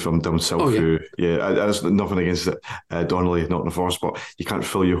loanee from down south who, there's nothing against it, Donnelly, not in the Forest, but you can't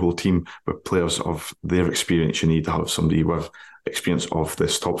fill your whole team with players of their experience. You need to have somebody with experience of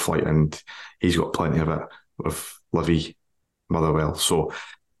this top flight, and he's got plenty of it with Livy, Motherwell. So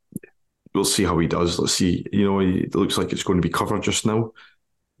we'll see how he does. Let's see. It looks like it's going to be covered just now.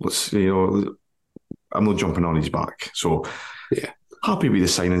 I'm not jumping on his back. So yeah, happy with the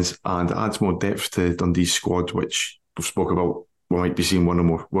signings, and adds more depth to Dundee's squad, which we've spoke about. We might be seeing one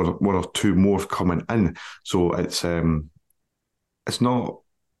or two more coming in. So it's a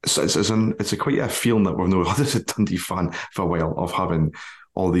quite a feeling that we've not had as a Dundee fan for a while, of having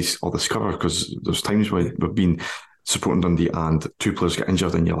all this cover, because there's times when we've been supporting Dundee and two players get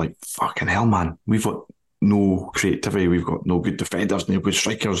injured and you're like, fucking hell, man, we've got no creativity, we've got no good defenders, no good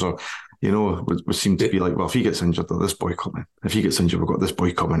strikers, or we seem to be like, well, if he gets injured, there's this boy coming. If he gets injured, we've got this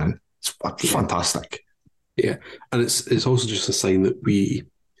boy coming in. It's fantastic. Yeah, and it's also just a sign that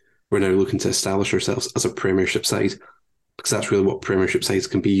we're now looking to establish ourselves as a Premiership side, because that's really what Premiership sides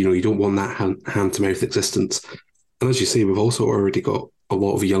can be. You don't want that hand-to-mouth existence. And as you say, we've also already got a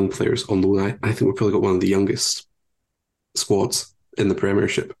lot of young players on loan. I think we've probably got one of the youngest squads in the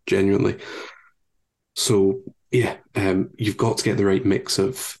Premiership, genuinely. So, yeah, you've got to get the right mix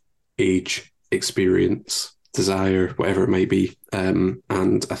of age, experience, desire, whatever it might be. And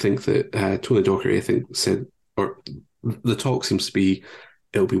I think that Tony Dockery, said, or the talk seems to be,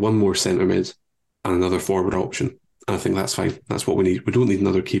 it'll be one more centre mid and another forward option. And I think that's fine. That's what we need. We don't need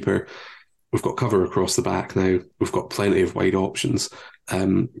another keeper. We've got cover across the back now. We've got plenty of wide options.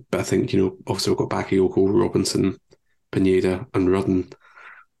 But I think, obviously we've got Bakayoko, Robinson, Pineda and Rudden.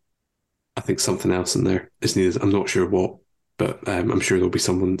 I think something else in there is needed. I'm not sure what, but I'm sure there'll be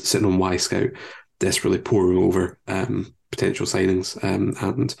someone sitting on Y Scout desperately poring over potential signings.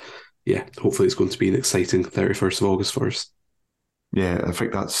 And yeah, hopefully it's going to be an exciting 31st of August for us. Yeah, I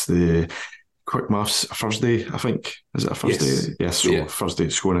think that's the quick maths Thursday, I think. Is it a Thursday? Yes, so Thursday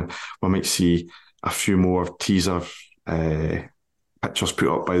it's going to, we might see a few more teaser pictures put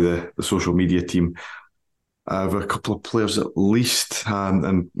up by the social media team of a couple of players at least,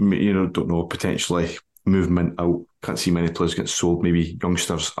 and don't know, potentially movement out. Can't see many players getting sold, maybe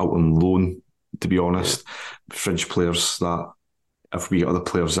youngsters out on loan, to be honest. Fringe players that, if we get other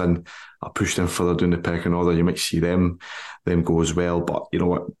players in, I'll push them further down the pecking order. You might see them go as well. But you know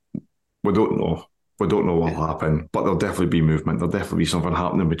what? We don't know. We don't know what will happen. But there'll definitely be movement. There'll definitely be something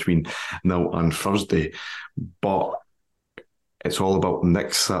happening between now and Thursday. But it's all about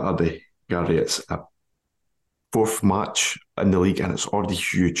next Saturday, Gary. It's a fourth match in the league, and it's already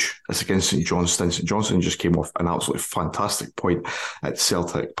huge. It's against St Johnstone. St Johnstone just came off an absolutely fantastic point at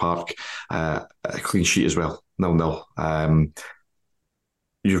Celtic Park. A clean sheet as well, 0-0.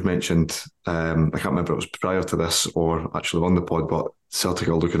 You've mentioned, I can't remember if it was prior to this or actually on the pod, but Celtic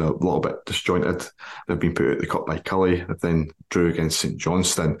are looking a little bit disjointed. They've been put out the cup by Cully, then drew against St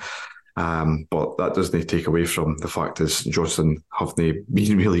Johnstone. But that doesn't take away from the fact that St Johnstone haven't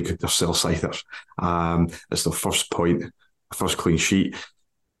been really good themselves either. It's the first point, first clean sheet.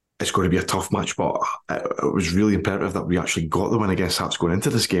 It's going to be a tough match, but it was really imperative that we actually got the win against Hearts going into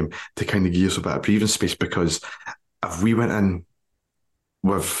this game to kind of give us a bit of breathing space, because if we went in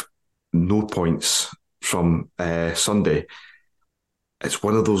with no points from Sunday, it's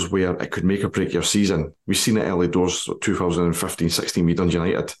one of those where it could make or break your season. We've seen it early doors, 2015-16, we done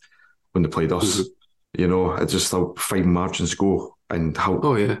United when they played us. It's just how fine margins go and how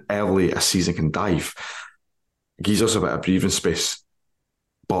Oh yeah. early a season can dive. Gives us a bit of breathing space,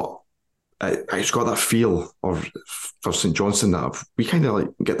 but it's got that feel for St Johnstone that we kind of like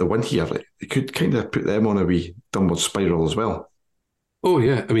get the win here. Like, it could kind of put them on a wee downward spiral as well. Oh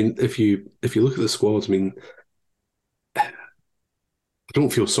yeah. I mean, if you look at the squad, I mean, I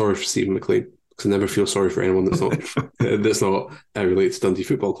don't feel sorry for Stephen McLean because I never feel sorry for anyone that's not related to Dundee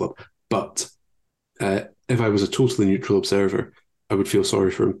Football Club. But if I was a totally neutral observer, I would feel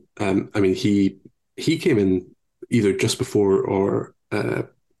sorry for him. I mean, he came in either just before or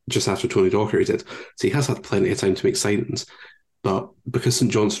just after Tony Docherty did, so he has had plenty of time to make signings. But because St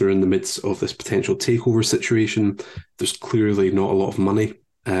Johnstone are in the midst of this potential takeover situation, there's clearly not a lot of money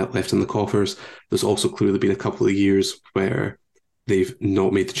left in the coffers. There's also clearly been a couple of years where they've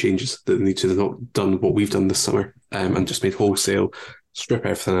not made the changes that they need to. They've not done what we've done this summer and just made wholesale, strip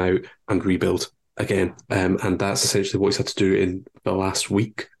everything out and rebuild again. And that's essentially what he's had to do in the last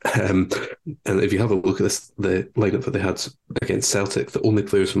week. And if you have a look at the lineup that they had against Celtic, the only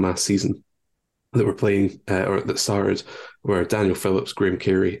players from last season that were playing or that started were Daniel Phillips, Graham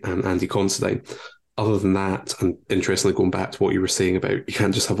Carey, and Andy Considine. Other than that, and interestingly, going back to what you were saying about you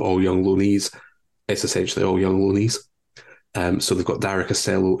can't just have all young loanees, it's essentially all young loanees. So they've got Dara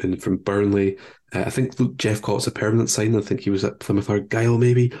Costello in from Burnley. I think Luke Jephcott's a permanent sign. I think he was at Plymouth Argyle,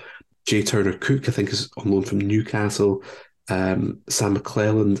 maybe. Jay Turner Cook, I think, is on loan from Newcastle. Sam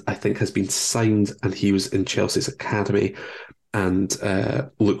McClelland, I think, has been signed and he was in Chelsea's academy. And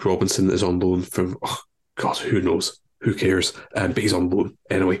Luke Robinson is on loan from, oh, God, who knows? Who cares? But he's on loan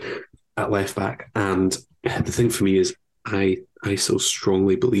anyway at left back. And the thing for me is I so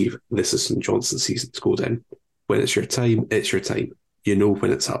strongly believe this is St Johnstone's season to go down. When it's your time, it's your time. You know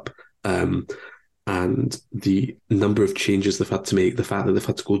when it's up. And the number of changes they've had to make, the fact that they've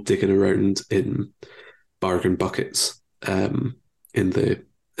had to go digging around in bargain buckets in the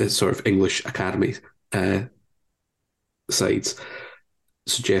sort of English academy sides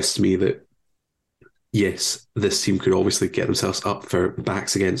suggests to me that, yes, this team could obviously get themselves up for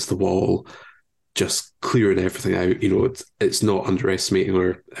backs against the wall, just clearing everything out. It's not underestimating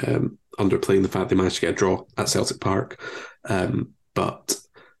or underplaying the fact they managed to get a draw at Celtic Park. But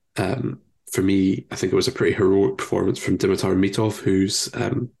for me, I think it was a pretty heroic performance from Dimitar Mitov, who's,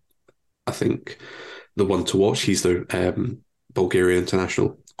 I think, the one to watch. He's the Bulgarian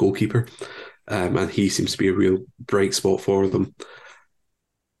international goalkeeper, and he seems to be a real bright spot for them.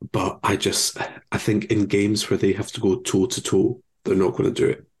 But I think in games where they have to go toe-to-toe, they're not going to do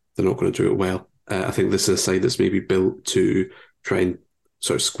it. They're not going to do it well. I think this is a side that's maybe built to try and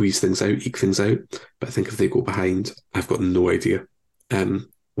sort of squeeze things out, eke things out. But I think if they go behind, I've got no idea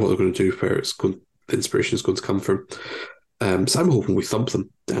what they're going to do, where the inspiration is going to come from. So I'm hoping we thump them,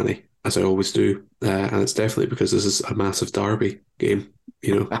 Danny, as I always do. And it's definitely because this is a massive derby game,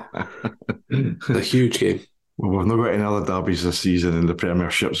 a huge game. Well, we've not got any other derbies this season in the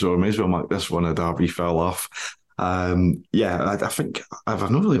Premiership, so we may as well mark this one a derby fell off. I think I've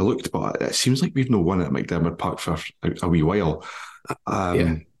not really looked, but it seems like we've not won at McDiarmid Park for a wee while.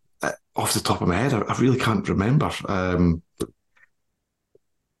 Off the top of my head, I really can't remember.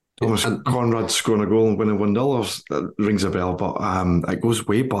 Thomas Conrad scoring a goal and winning 1-0 rings a bell, but it goes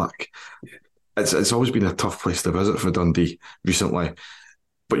way back. It's always been a tough place to visit for Dundee recently.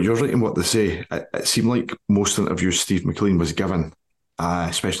 But you're right in what they say. It seemed like most interviews Steve McLean was given,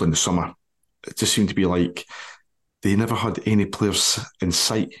 especially in the summer, it just seemed to be like they never had any players in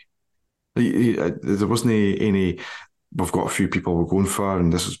sight. There wasn't any, we've got a few people we're going for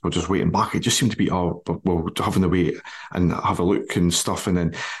and we're just waiting back. It just seemed to be, we're having to wait and have a look and stuff. And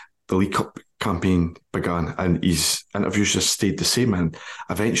then the League Cup campaign began and his interviews just stayed the same. And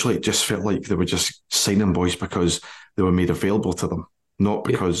eventually it just felt like they were just signing boys because they were made available to them, not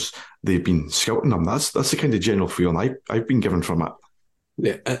because they've been scouting them. That's the kind of general feeling I've been given from it.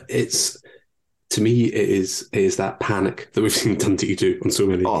 Yeah, to me, it is that panic that we've seen Dundee do on so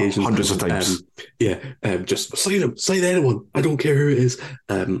many occasions. Hundreds of times. Just sign anyone. I don't care who it is.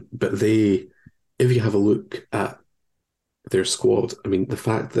 But if you have a look at their squad, I mean, the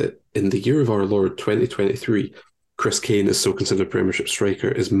fact that in the year of our Lord 2023, Chris Kane is still considered a Premiership striker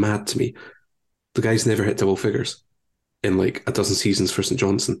is mad to me. The guy's never hit double figures in like a dozen seasons for St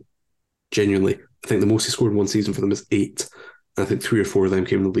Johnstone. Genuinely. I think the most he scored in one season for them is 8. And I think 3 or 4 of them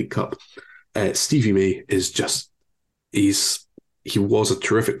came in the League Cup. Stevie May is just, he was a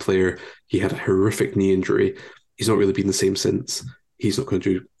terrific player. He had a horrific knee injury. He's not really been the same since. He's not going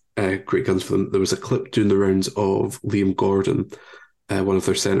to do great guns for them. There was a clip doing the rounds of Liam Gordon, one of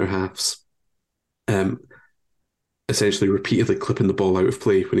their centre halves, essentially repeatedly clipping the ball out of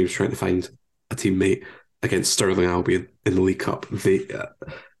play when he was trying to find a teammate against Stirling Albion in the League Cup. They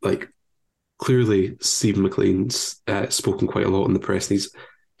clearly Stephen McLean's spoken quite a lot in the press, and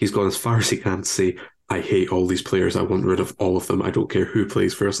he's gone as far as he can to say, I hate all these players. I want rid of all of them. I don't care who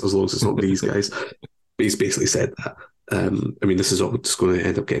plays for us as long as it's not these guys. But he's basically said that. I mean, this is all just going to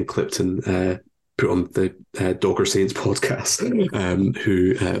end up getting clipped and put on the Dogger Saints podcast,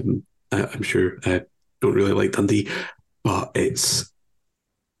 who I'm sure don't really like Dundee. But it's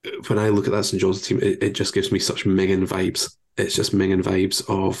when I look at that St Johnstone team, it just gives me such Mingin vibes. It's just Mingin vibes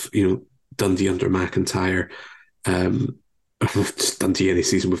of, Dundee under McIntyre. Just Dundee any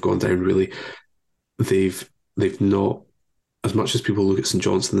season we've gone down, really. They've not, as much as people look at St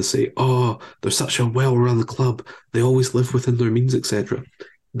Johnstone and say, oh, they're such a well-run club, they always live within their means, etc.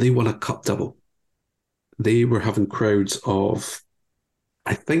 They won a cup double. They were having crowds of,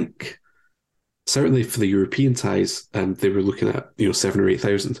 I think, certainly for the European ties, they were looking at 7,000 or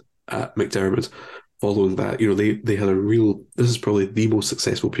 8,000 at McDermott. Following that, they had a real. This is probably the most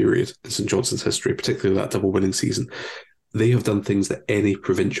successful period in St Johnstone's history, particularly that double winning season. They have done things that any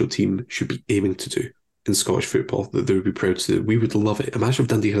provincial team should be aiming to do in Scottish football, that they would be proud to do. We would love it. Imagine if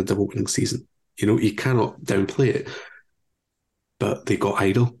Dundee had a double winning season. You cannot downplay it. But they got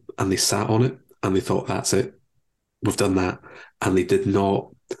idle and they sat on it and they thought, that's it. We've done that. And they did not.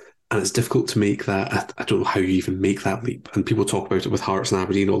 And it's difficult to make that. I don't know how you even make that leap. And people talk about it with Hearts and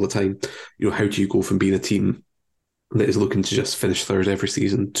Aberdeen all the time. How do you go from being a team that is looking to just finish third every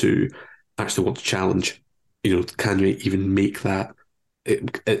season to actually want to challenge? Can you even make that?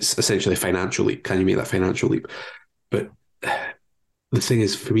 It's essentially a financial leap. Can you make that financial leap? But the thing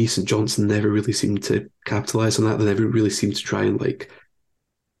is, for me, St Johnstone never really seemed to capitalise on that. They never really seemed to try and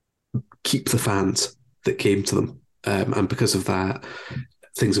keep the fans that came to them. And because of that,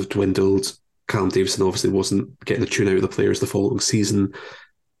 things have dwindled. Callum Davison obviously wasn't getting a tune out of the players the following season.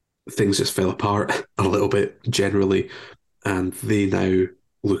 Things just fell apart a little bit generally, and they now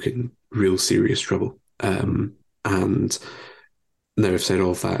look in real serious trouble. And now I've said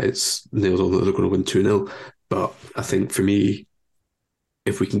all of that, it's nailed on that they're going to win 2-0. But I think for me,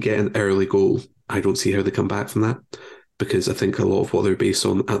 if we can get an early goal, I don't see how they come back from that, because I think a lot of what they're based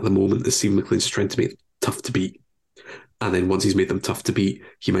on at the moment is Steve McLean's trying to make it tough to beat. And then once he's made them tough to beat,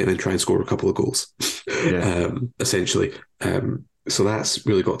 he might then try and score a couple of goals, essentially. So that's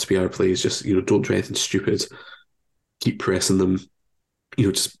really got to be our play, is just, don't do anything stupid. Keep pressing them.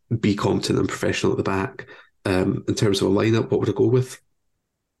 Just be competent and professional at the back. In terms of a lineup, what would I go with?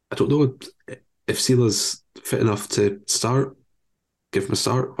 I don't know. If Sila's fit enough to start, give him a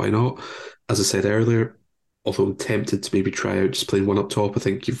start. Why not? As I said earlier, although I'm tempted to maybe try out just playing one up top, I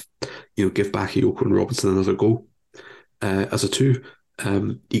think give Bakayoko and Robinson another go. As a two.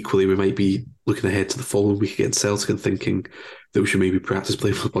 Equally, we might be looking ahead to the following week against Celtic and thinking that we should maybe practice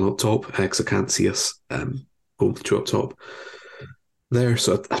playing with one up top, because I can't see us going with two up top there.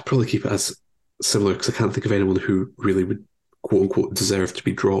 So I'd probably keep it as similar, because I can't think of anyone who really would, quote unquote, deserve to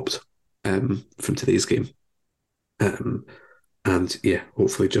be dropped from today's game. And yeah,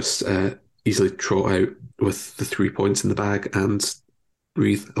 hopefully just easily trot out with the 3 points in the bag and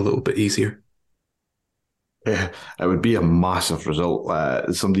breathe a little bit easier. Yeah, it would be a massive result.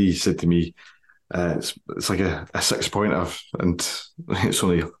 Somebody said to me, it's like a 6-pointer, and it's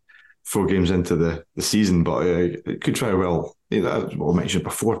only 4 games into the season, but it could try well. What I mentioned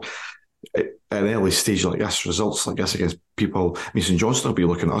before, at an early stage like this, results like this against people. I mean, St Johnstone will be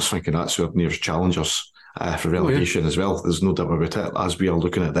looking at us thinking that's our nearest challengers for relegation as well. There's no doubt about it. As we are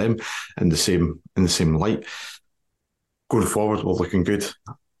looking at them in the same light. Going forward, we're looking good.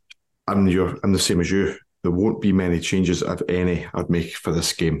 I'm the same as you. There won't be many changes, if any, I'd make for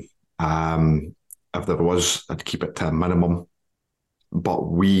this game. If there was, I'd keep it to a minimum. But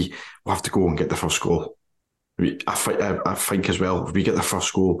we will have to go and get the first goal. I think as well, if we get the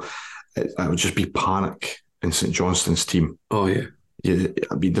first goal, it would just be panic in St Johnstone's team. Oh, yeah.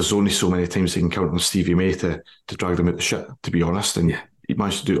 I mean, there's only so many times they can count on Stevie May to drag them out the shit, to be honest. And he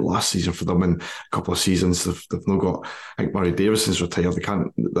managed to do it last season for them, and a couple of seasons they've not got. I think Murray Davison's retired. They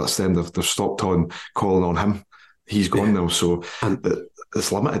can't. That's them. They've stopped on calling on him. He's gone now, so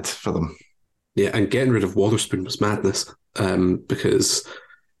it's limited for them. Yeah, and getting rid of Wotherspoon was madness. Because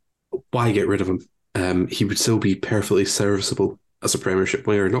why get rid of him? He would still be perfectly serviceable as a Premiership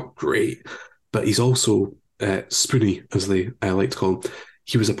player. Not great, but he's also spoony, as I like to call him.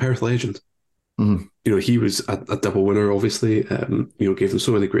 He was a Perth legend. Mm-hmm. He was a double winner, obviously. Gave them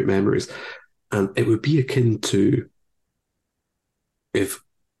so many great memories, and it would be akin to if,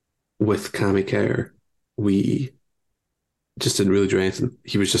 with Cammy Kerr, we just didn't really do anything.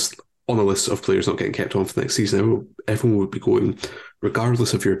 He was just on a list of players not getting kept on for the next season, everyone would be going,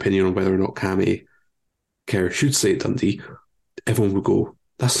 regardless of your opinion on whether or not Cammy Kerr should stay at Dundee, everyone would go,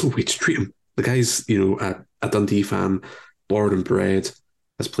 that's no way to treat him. The guy's, a Dundee fan, born and bred,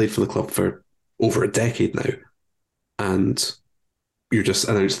 has played for the club for over a decade now, and you're just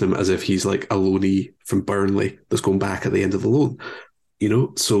announcing him as if he's like a loanee from Burnley that's going back at the end of the loan.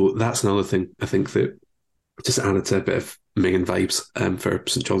 So that's another thing I think that just added to a bit of Mingin vibes for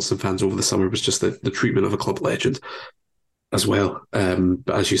St Johnstone fans over the summer was just the treatment of a club legend as well.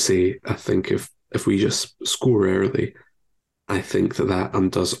 But as you say, I think if we just score early, I think that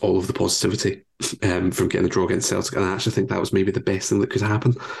undoes all of the positivity from getting a draw against Celtic. And I actually think that was maybe the best thing that could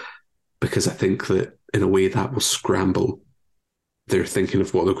happen, because I think that in a way that will scramble their thinking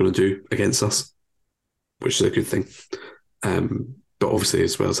of what they're going to do against us, which is a good thing. But obviously,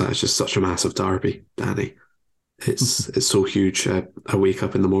 as well as that, it's just such a massive derby, Danny. It's so huge. I wake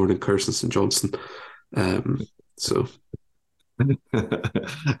up in the morning cursing St Johnstone. So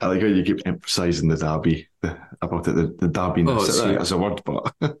I like how you keep emphasising the derby about it, the derbiness. As a word,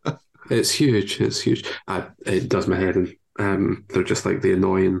 but it's huge. It's huge. It does my head in. They're just like the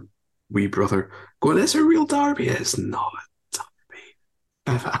annoying wee brother going, "It's a real derby." It's not a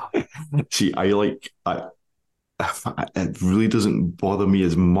derby. See, it really doesn't bother me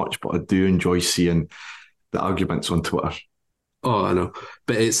as much, but I do enjoy seeing the arguments on Twitter. Oh, I know.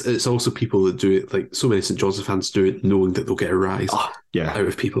 But it's also people that do it, like so many St Johnstone fans do it knowing that they'll get a rise out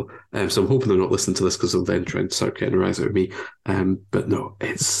of people. So I'm hoping they're not listening to this because they'll then try and start getting a rise out of me. But no,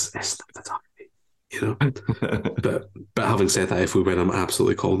 it's the derby, but having said that, if we win, I'm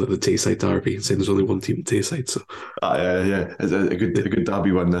absolutely calling it the Tayside derby and saying there's only one team in Tayside. So it's a good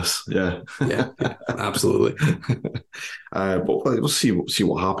derby win this. Yeah, absolutely. But we'll see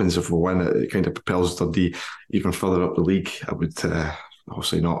what happens if we win. It kind of propels Dundee even further up the league. I would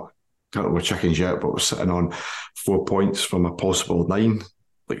obviously not count we're chickens yet, but we're sitting on 4 points from a possible 9.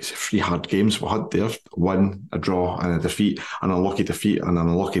 Like 3 hard games we had there: win, a draw, and a defeat, an unlucky defeat, and an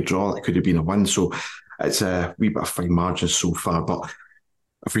unlucky draw. That could have been a win. So it's a wee bit of fine margins so far. But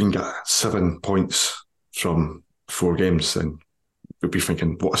if we can get 7 points from 4 games, then we'll be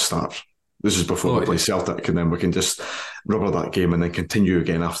thinking, what a start. This is before we play Celtic, and then we can just rubber that game and then continue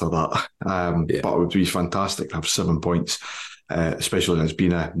again after that. But it would be fantastic to have 7 points, especially as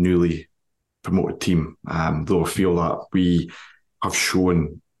being a newly promoted team. Though I feel that we have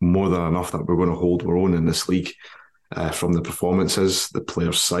shown more than enough that we're going to hold our own in this league from the performances, the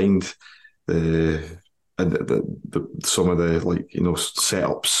players signed, some of the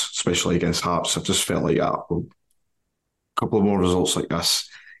setups, especially against Hearts. I've just felt like a couple of more results like this.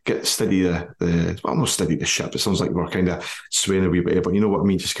 Steady the ship. It sounds like we're kind of swaying a wee bit, but you know what I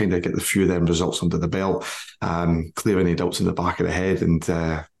mean? Just kind of get the few of them results under the belt, clear any doubts in the back of the head, and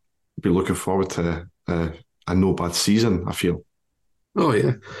be looking forward to a no bad season, I feel. Oh,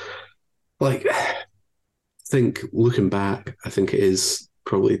 yeah. I think looking back, I think it is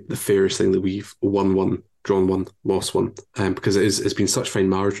probably the fairest thing that we've won 1, drawn 1, lost 1, because it's been such fine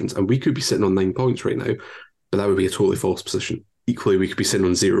margins, and we could be sitting on 9 points right now, but that would be a totally false position. Equally, we could be sitting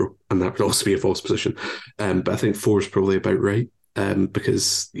on 0, and that would also be a false position. But I think 4 is probably about right,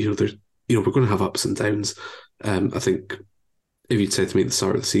 because we're going to have ups and downs. I think if you'd said to me at the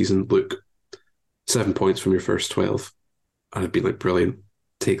start of the season, look, 7 points from your first 12, I'd be like, brilliant,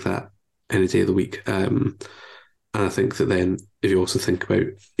 take that any day of the week. And I think that then if you also think about,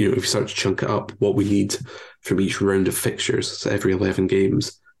 if you start to chunk it up, what we need from each round of fixtures, so every 11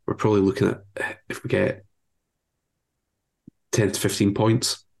 games, we're probably looking at, if we get 10 to 15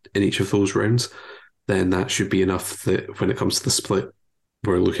 points in each of those rounds, then that should be enough that when it comes to the split,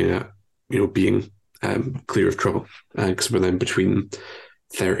 we're looking at, being clear of trouble. Because we're then between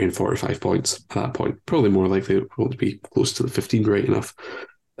 30 and 45 points at that point. Probably more likely we want to be close to the 15 right enough.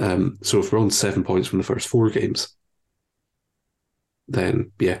 So if we're on 7 points from the first 4 games,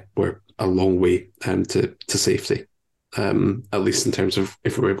 then we're a long way to safety. At least in terms of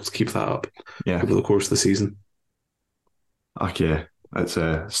if we're able to keep that up over the course of the season. Okay, it's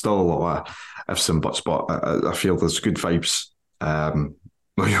still a lot of ifs and buts, but I feel there's good vibes.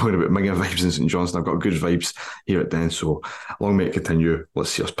 You're talking about Mingin vibes in St Johnstone. I've got good vibes here at Den, so long may it continue. Let's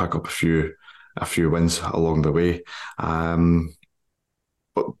see us pick up a few wins along the way.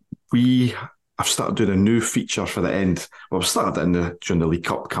 But I've started doing a new feature for the end. Well, I've started it during the League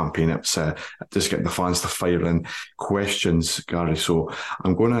Cup campaign. It's just getting the fans to fire in questions, Gary. So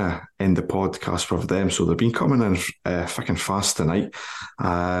I'm going to end the podcast with them. So they've been coming in thick and fast tonight.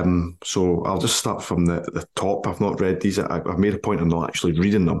 So I'll just start from the top. I've not read these. I've made a point of not actually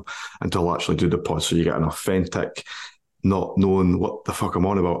reading them until I actually do the pod. So you get an authentic not knowing what the fuck I'm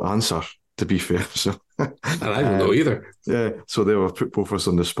on about answer, to be fair. So, And I don't know either. yeah, so they were put both of us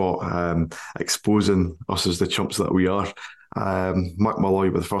on the spot, exposing us as the chumps that we are. Mark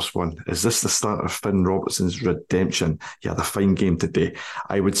Malloy with the first one. Is this the start of Finn Robertson's redemption? He had a fine game today.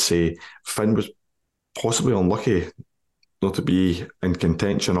 I would say Finn was possibly unlucky not to be in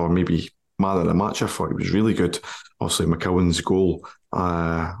contention or maybe man of the match. I thought he was really good. Obviously, McCowan's goal,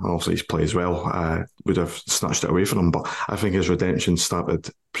 and also his play as well, would have snatched it away from him. But I think his redemption started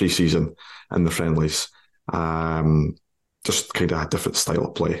pre-season in the friendlies. Just kind of a different style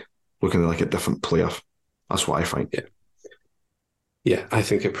of play, looking like a different player. That's what I think. Yeah, I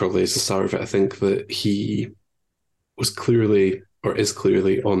think it probably is the start of it. I think that he was clearly, or is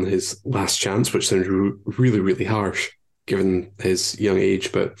clearly, on his last chance, which sounds really, really harsh given his young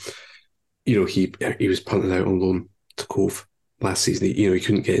age. But he was punted out on loan to Cove last season. He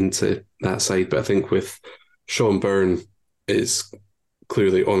couldn't get into that side. But I think with Sean Byrne is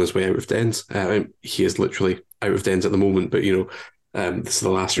clearly on his way out of Dens. He is literally out of Dens at the moment. But this is the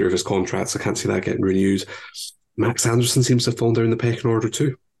last year of his contract, so I can't see that getting renewed. Max Anderson seems to have fallen down the pecking order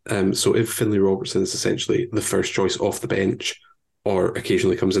too. So if Finlay Robertson is essentially the first choice off the bench or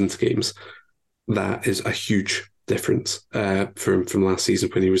occasionally comes into games, that is a huge difference from last season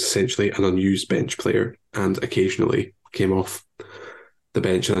when he was essentially an unused bench player and occasionally came off the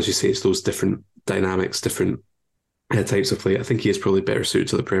bench. And as you say, it's those different dynamics, different types of play. I think he is probably better suited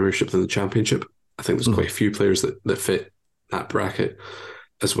to the Premiership than the Championship. I think there's quite a few players that fit that bracket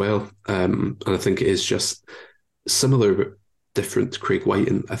as well. And I think it is just similar but different to Craig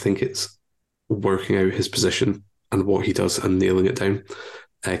Whiten. I think it's working out his position and what he does and nailing it down.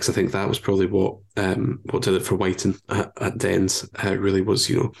 Because I think that was probably what did it for Whiten at Dens. Really was,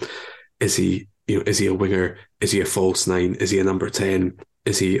 is he a winger? Is he a false nine? Is he a number 10?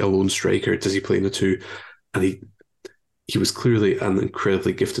 Is he a lone striker? Does he play in the two? And he was clearly an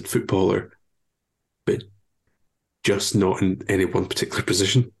incredibly gifted footballer, but just not in any one particular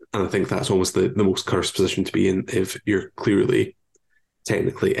position. And I think that's almost the most cursed position to be in if you're clearly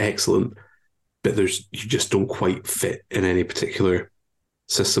technically excellent, but you just don't quite fit in any particular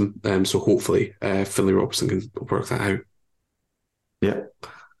system. So hopefully Finlay Robertson can work that out. Yeah,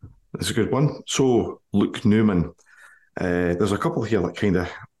 that's a good one. So Luke Newman, there's a couple here that kind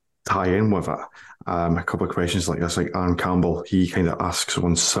of tie in with it. A couple of questions like this, like Aaron Campbell, he kind of asks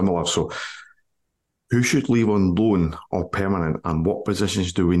one similar. So who should leave on loan or permanent, and what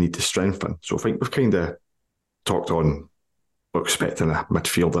positions do we need to strengthen? So I think we've kind of talked on we're expecting a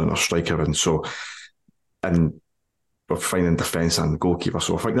midfielder and a striker, and we're finding defence and goalkeeper.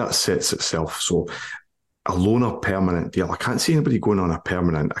 So I think that sets itself. So a loan or permanent deal. I can't see anybody going on a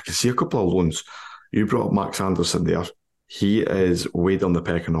permanent. I can see a couple of loans. You brought up Max Anderson there. He is way down the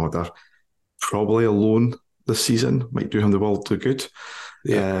pecking order. Probably a loan this season might do him the world too good.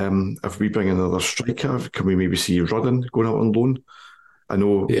 Yeah. If we bring in another striker, can we maybe see Rudden going out on loan? I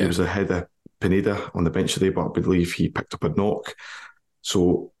know he was ahead of Pineda on the bench today, but I believe he picked up a knock.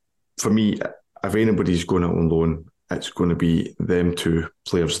 So for me, if anybody's going out on loan, it's going to be them two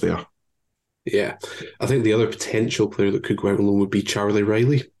players there. Yeah. I think the other potential player that could go out on loan would be Charlie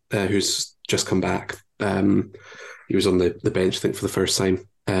Riley, who's just come back. He was on the bench, I think, for the first time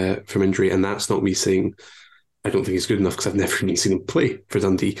from injury, and that's not me saying I don't think he's good enough because I've never even seen him play for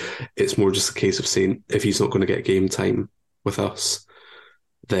Dundee. It's more just a case of saying if he's not going to get game time with us,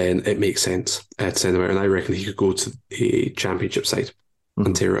 then it makes sense to send him out. And I reckon he could go to a Championship side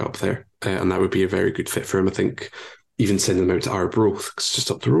and tear it up there. And that would be a very good fit for him. I think even sending him out to Arbroath, because it's just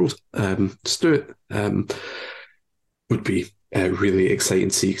up the road, just do it, would be really exciting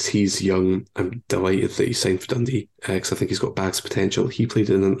to see because he's young. I'm delighted that he signed for Dundee because I think he's got bags of potential. He played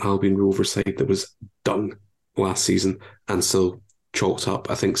in an Albion Rovers side that was dung last season and still chalked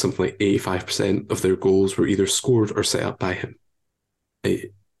up. I think something like 85% of their goals were either scored or set up by him.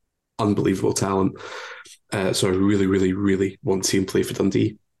 Unbelievable talent. So I really, really, really want to see him play for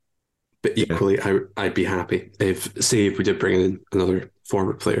Dundee. But equally, I'd be happy if we did bring in another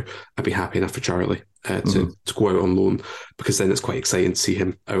forward player, I'd be happy enough for Charlie to go out on loan, because then it's quite exciting to see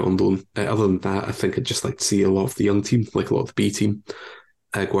him out on loan. Other than that, I think I'd just like to see a lot of the young team, like a lot of the B team,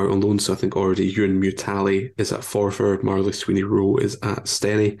 go out on loan. So I think already Ewan Mutali is at Forfar, Marley Sweeney Rowe is at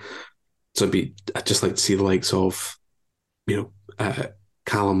Steny. So I'd just like to see the likes of,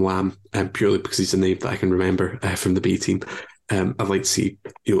 Callum Lamb, purely because he's a name that I can remember from the B team. I'd like to see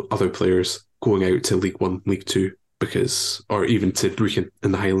other players going out to League One, League Two, or even to Brechin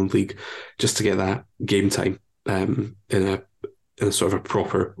in the Highland League, just to get that game time in a sort of a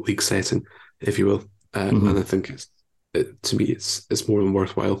proper league setting, if you will. And I think to me it's more than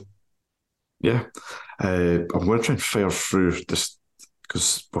worthwhile. Yeah. I'm going to try and fire through this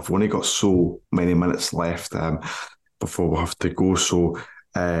because we've only got so many minutes left before we have to go. So,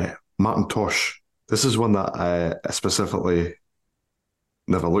 Macintosh, this is one that I specifically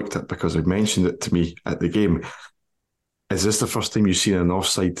never looked at because they mentioned it to me at the game. Is this the first time you've seen an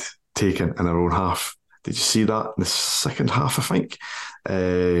offside taken in our own half? Did you see that in the second half, I think?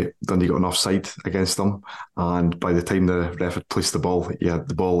 Dundee got an offside against them, and by the time the ref had placed the ball, he had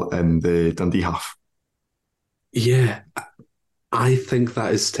the ball in the Dundee half. Yeah, I think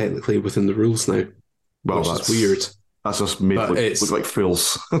that is technically within the rules now, Well, which that's is weird. That's just made But look like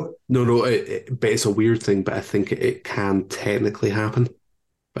fools. no, but it's a weird thing. But I think it can technically happen,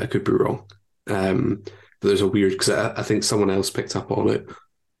 but I could be wrong. But there's a weird because I think someone else picked up on it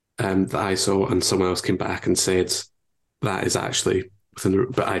that I saw, and someone else came back and said that is actually within the.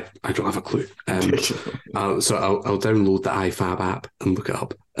 But I don't have a clue. So I'll download the iFab app and look it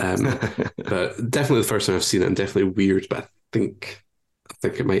up. But definitely the first time I've seen it, and definitely weird. But I think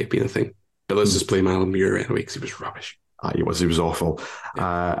it might have been a thing. But let's just blame Alan Muir anyway because he was rubbish. He was awful.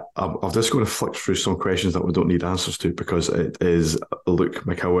 Yeah. I'm just going to flick through some questions that we don't need answers to because it is Luke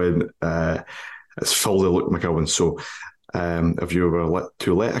McCowan. It's fully Luke McCowan. So if you were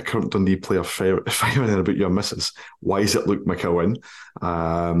to let a current Dundee player fire in about your misses, why is it Luke McCowan?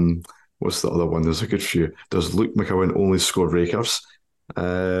 What's the other one? There's a good few. Does Luke McCowan only score rakers?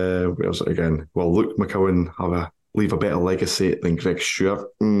 Where's it again? Will Luke McCowan leave a better legacy than Greg Stewart?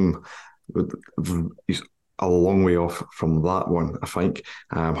 He's a long way off from that one, I think.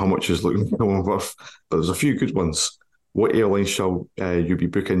 How much is Luke McCowan worth? But there's a few good ones. What airline shall you be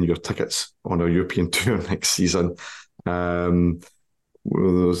booking your tickets on a European tour next season?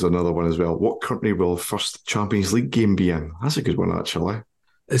 There's another one as well. What country will first Champions League game be in? That's a good one, actually.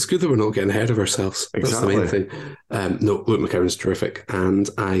 It's good that we're not getting ahead of ourselves. Exactly. That's the main thing. No, Luke McCowan's terrific, and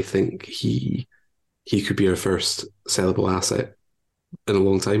I think he could be our first sellable asset in a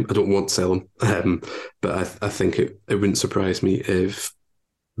long time. I don't want to sell him, but I think it wouldn't surprise me if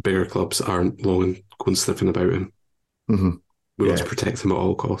bigger clubs aren't going sniffing about him. Mm-hmm. We want to protect him at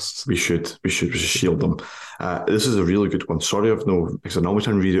all costs. We should shield them. This is a really good one. Sorry, because I normally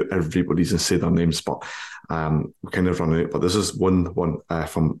try and read out everybody's and say their names, but we kind of run out. But this is one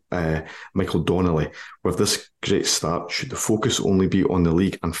from Michael Donnelly. With this great start, should the focus only be on the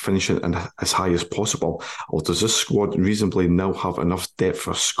league and finishing in as high as possible, or does this squad reasonably now have enough depth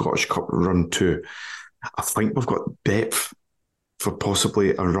for a Scottish Cup run too? I think we've got depth for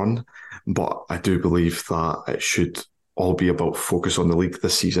possibly a run, but I do believe that it should all be about focus on the league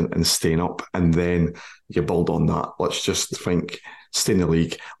this season and staying up, and then you build on that. Let's just stay in the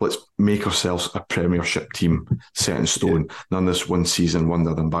league. Let's make ourselves a Premiership team set in stone. Yeah. None of this one season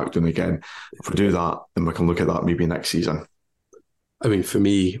wonder then back down again. If we do that, then we can look at that maybe next season. I mean, for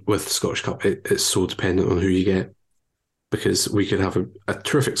me, with the Scottish Cup, it's so dependent on who you get, because we could have a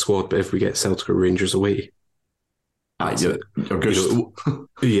terrific squad, but if we get Celtic or Rangers away, you're good.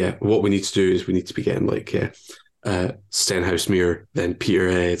 Yeah, what we need to do is we need to be getting Stenhousemuir, then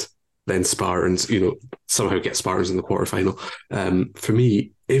Peterhead, then Spartans, somehow get Spartans in the quarterfinal. For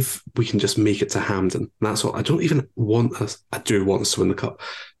me, if we can just make it to Hampden, that's all. I don't even want us, I do want us to win the Cup,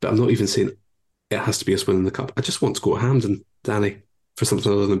 but I'm not even saying it has to be us winning the Cup. I just want to go to Hampden, Danny, for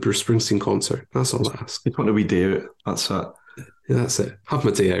something other than Bruce Springsteen concert. That's all I ask. You want a wee day out, that's it. Yeah, that's it. Have my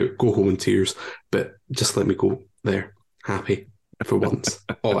day out, go home in tears, but just let me go there, happy. For once,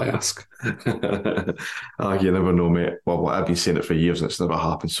 all I ask. You never know, mate. Well, I've been saying it for years and it's never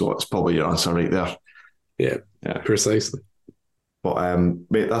happened, so it's probably your answer right there. Yeah, precisely. But,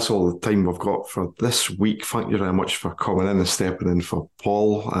 mate, that's all the time we've got for this week. Thank you very much for coming in and stepping in for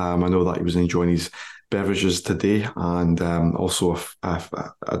Paul. I know that he was enjoying his beverages today, and also I'm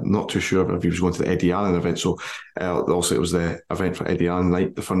not too sure if he was going to the Eddie Allen event, so also it was the event for Eddie Allen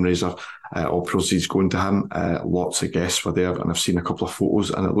night, the fundraiser, all proceeds going to him. Lots of guests were there, and I've seen a couple of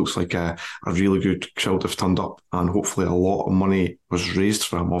photos, and it looks like a really good crowd have turned up, and hopefully a lot of money was raised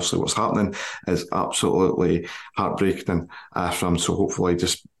for him. Obviously what's happening is absolutely heartbreaking for him, so hopefully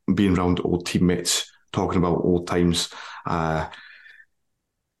just being around old teammates, talking about old times,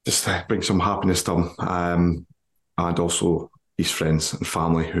 just to bring some happiness to him, and also his friends and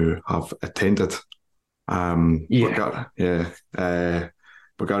family who have attended. But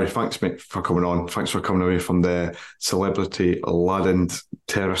Gary, thanks, mate, for coming on. Thanks for coming away from the celebrity laden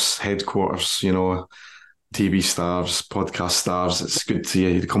terrace headquarters, TV stars, podcast stars. It's good to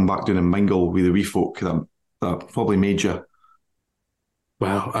see you come back down and mingle with the wee folk that probably made you.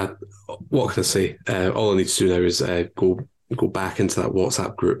 Well, what can I say? All I need to do now is go back into that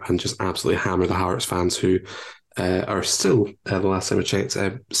WhatsApp group and just absolutely hammer the Hearts fans who are still, the last time I checked,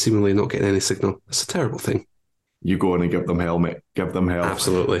 seemingly not getting any signal. It's a terrible thing. You go in and give them hell, mate. Give them hell.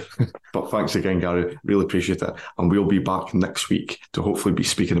 Absolutely. But thanks again, Gary. Really appreciate it. And we'll be back next week to hopefully be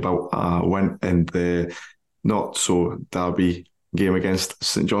speaking about a win in the not so derby game against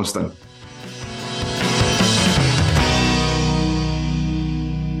St Johnstone.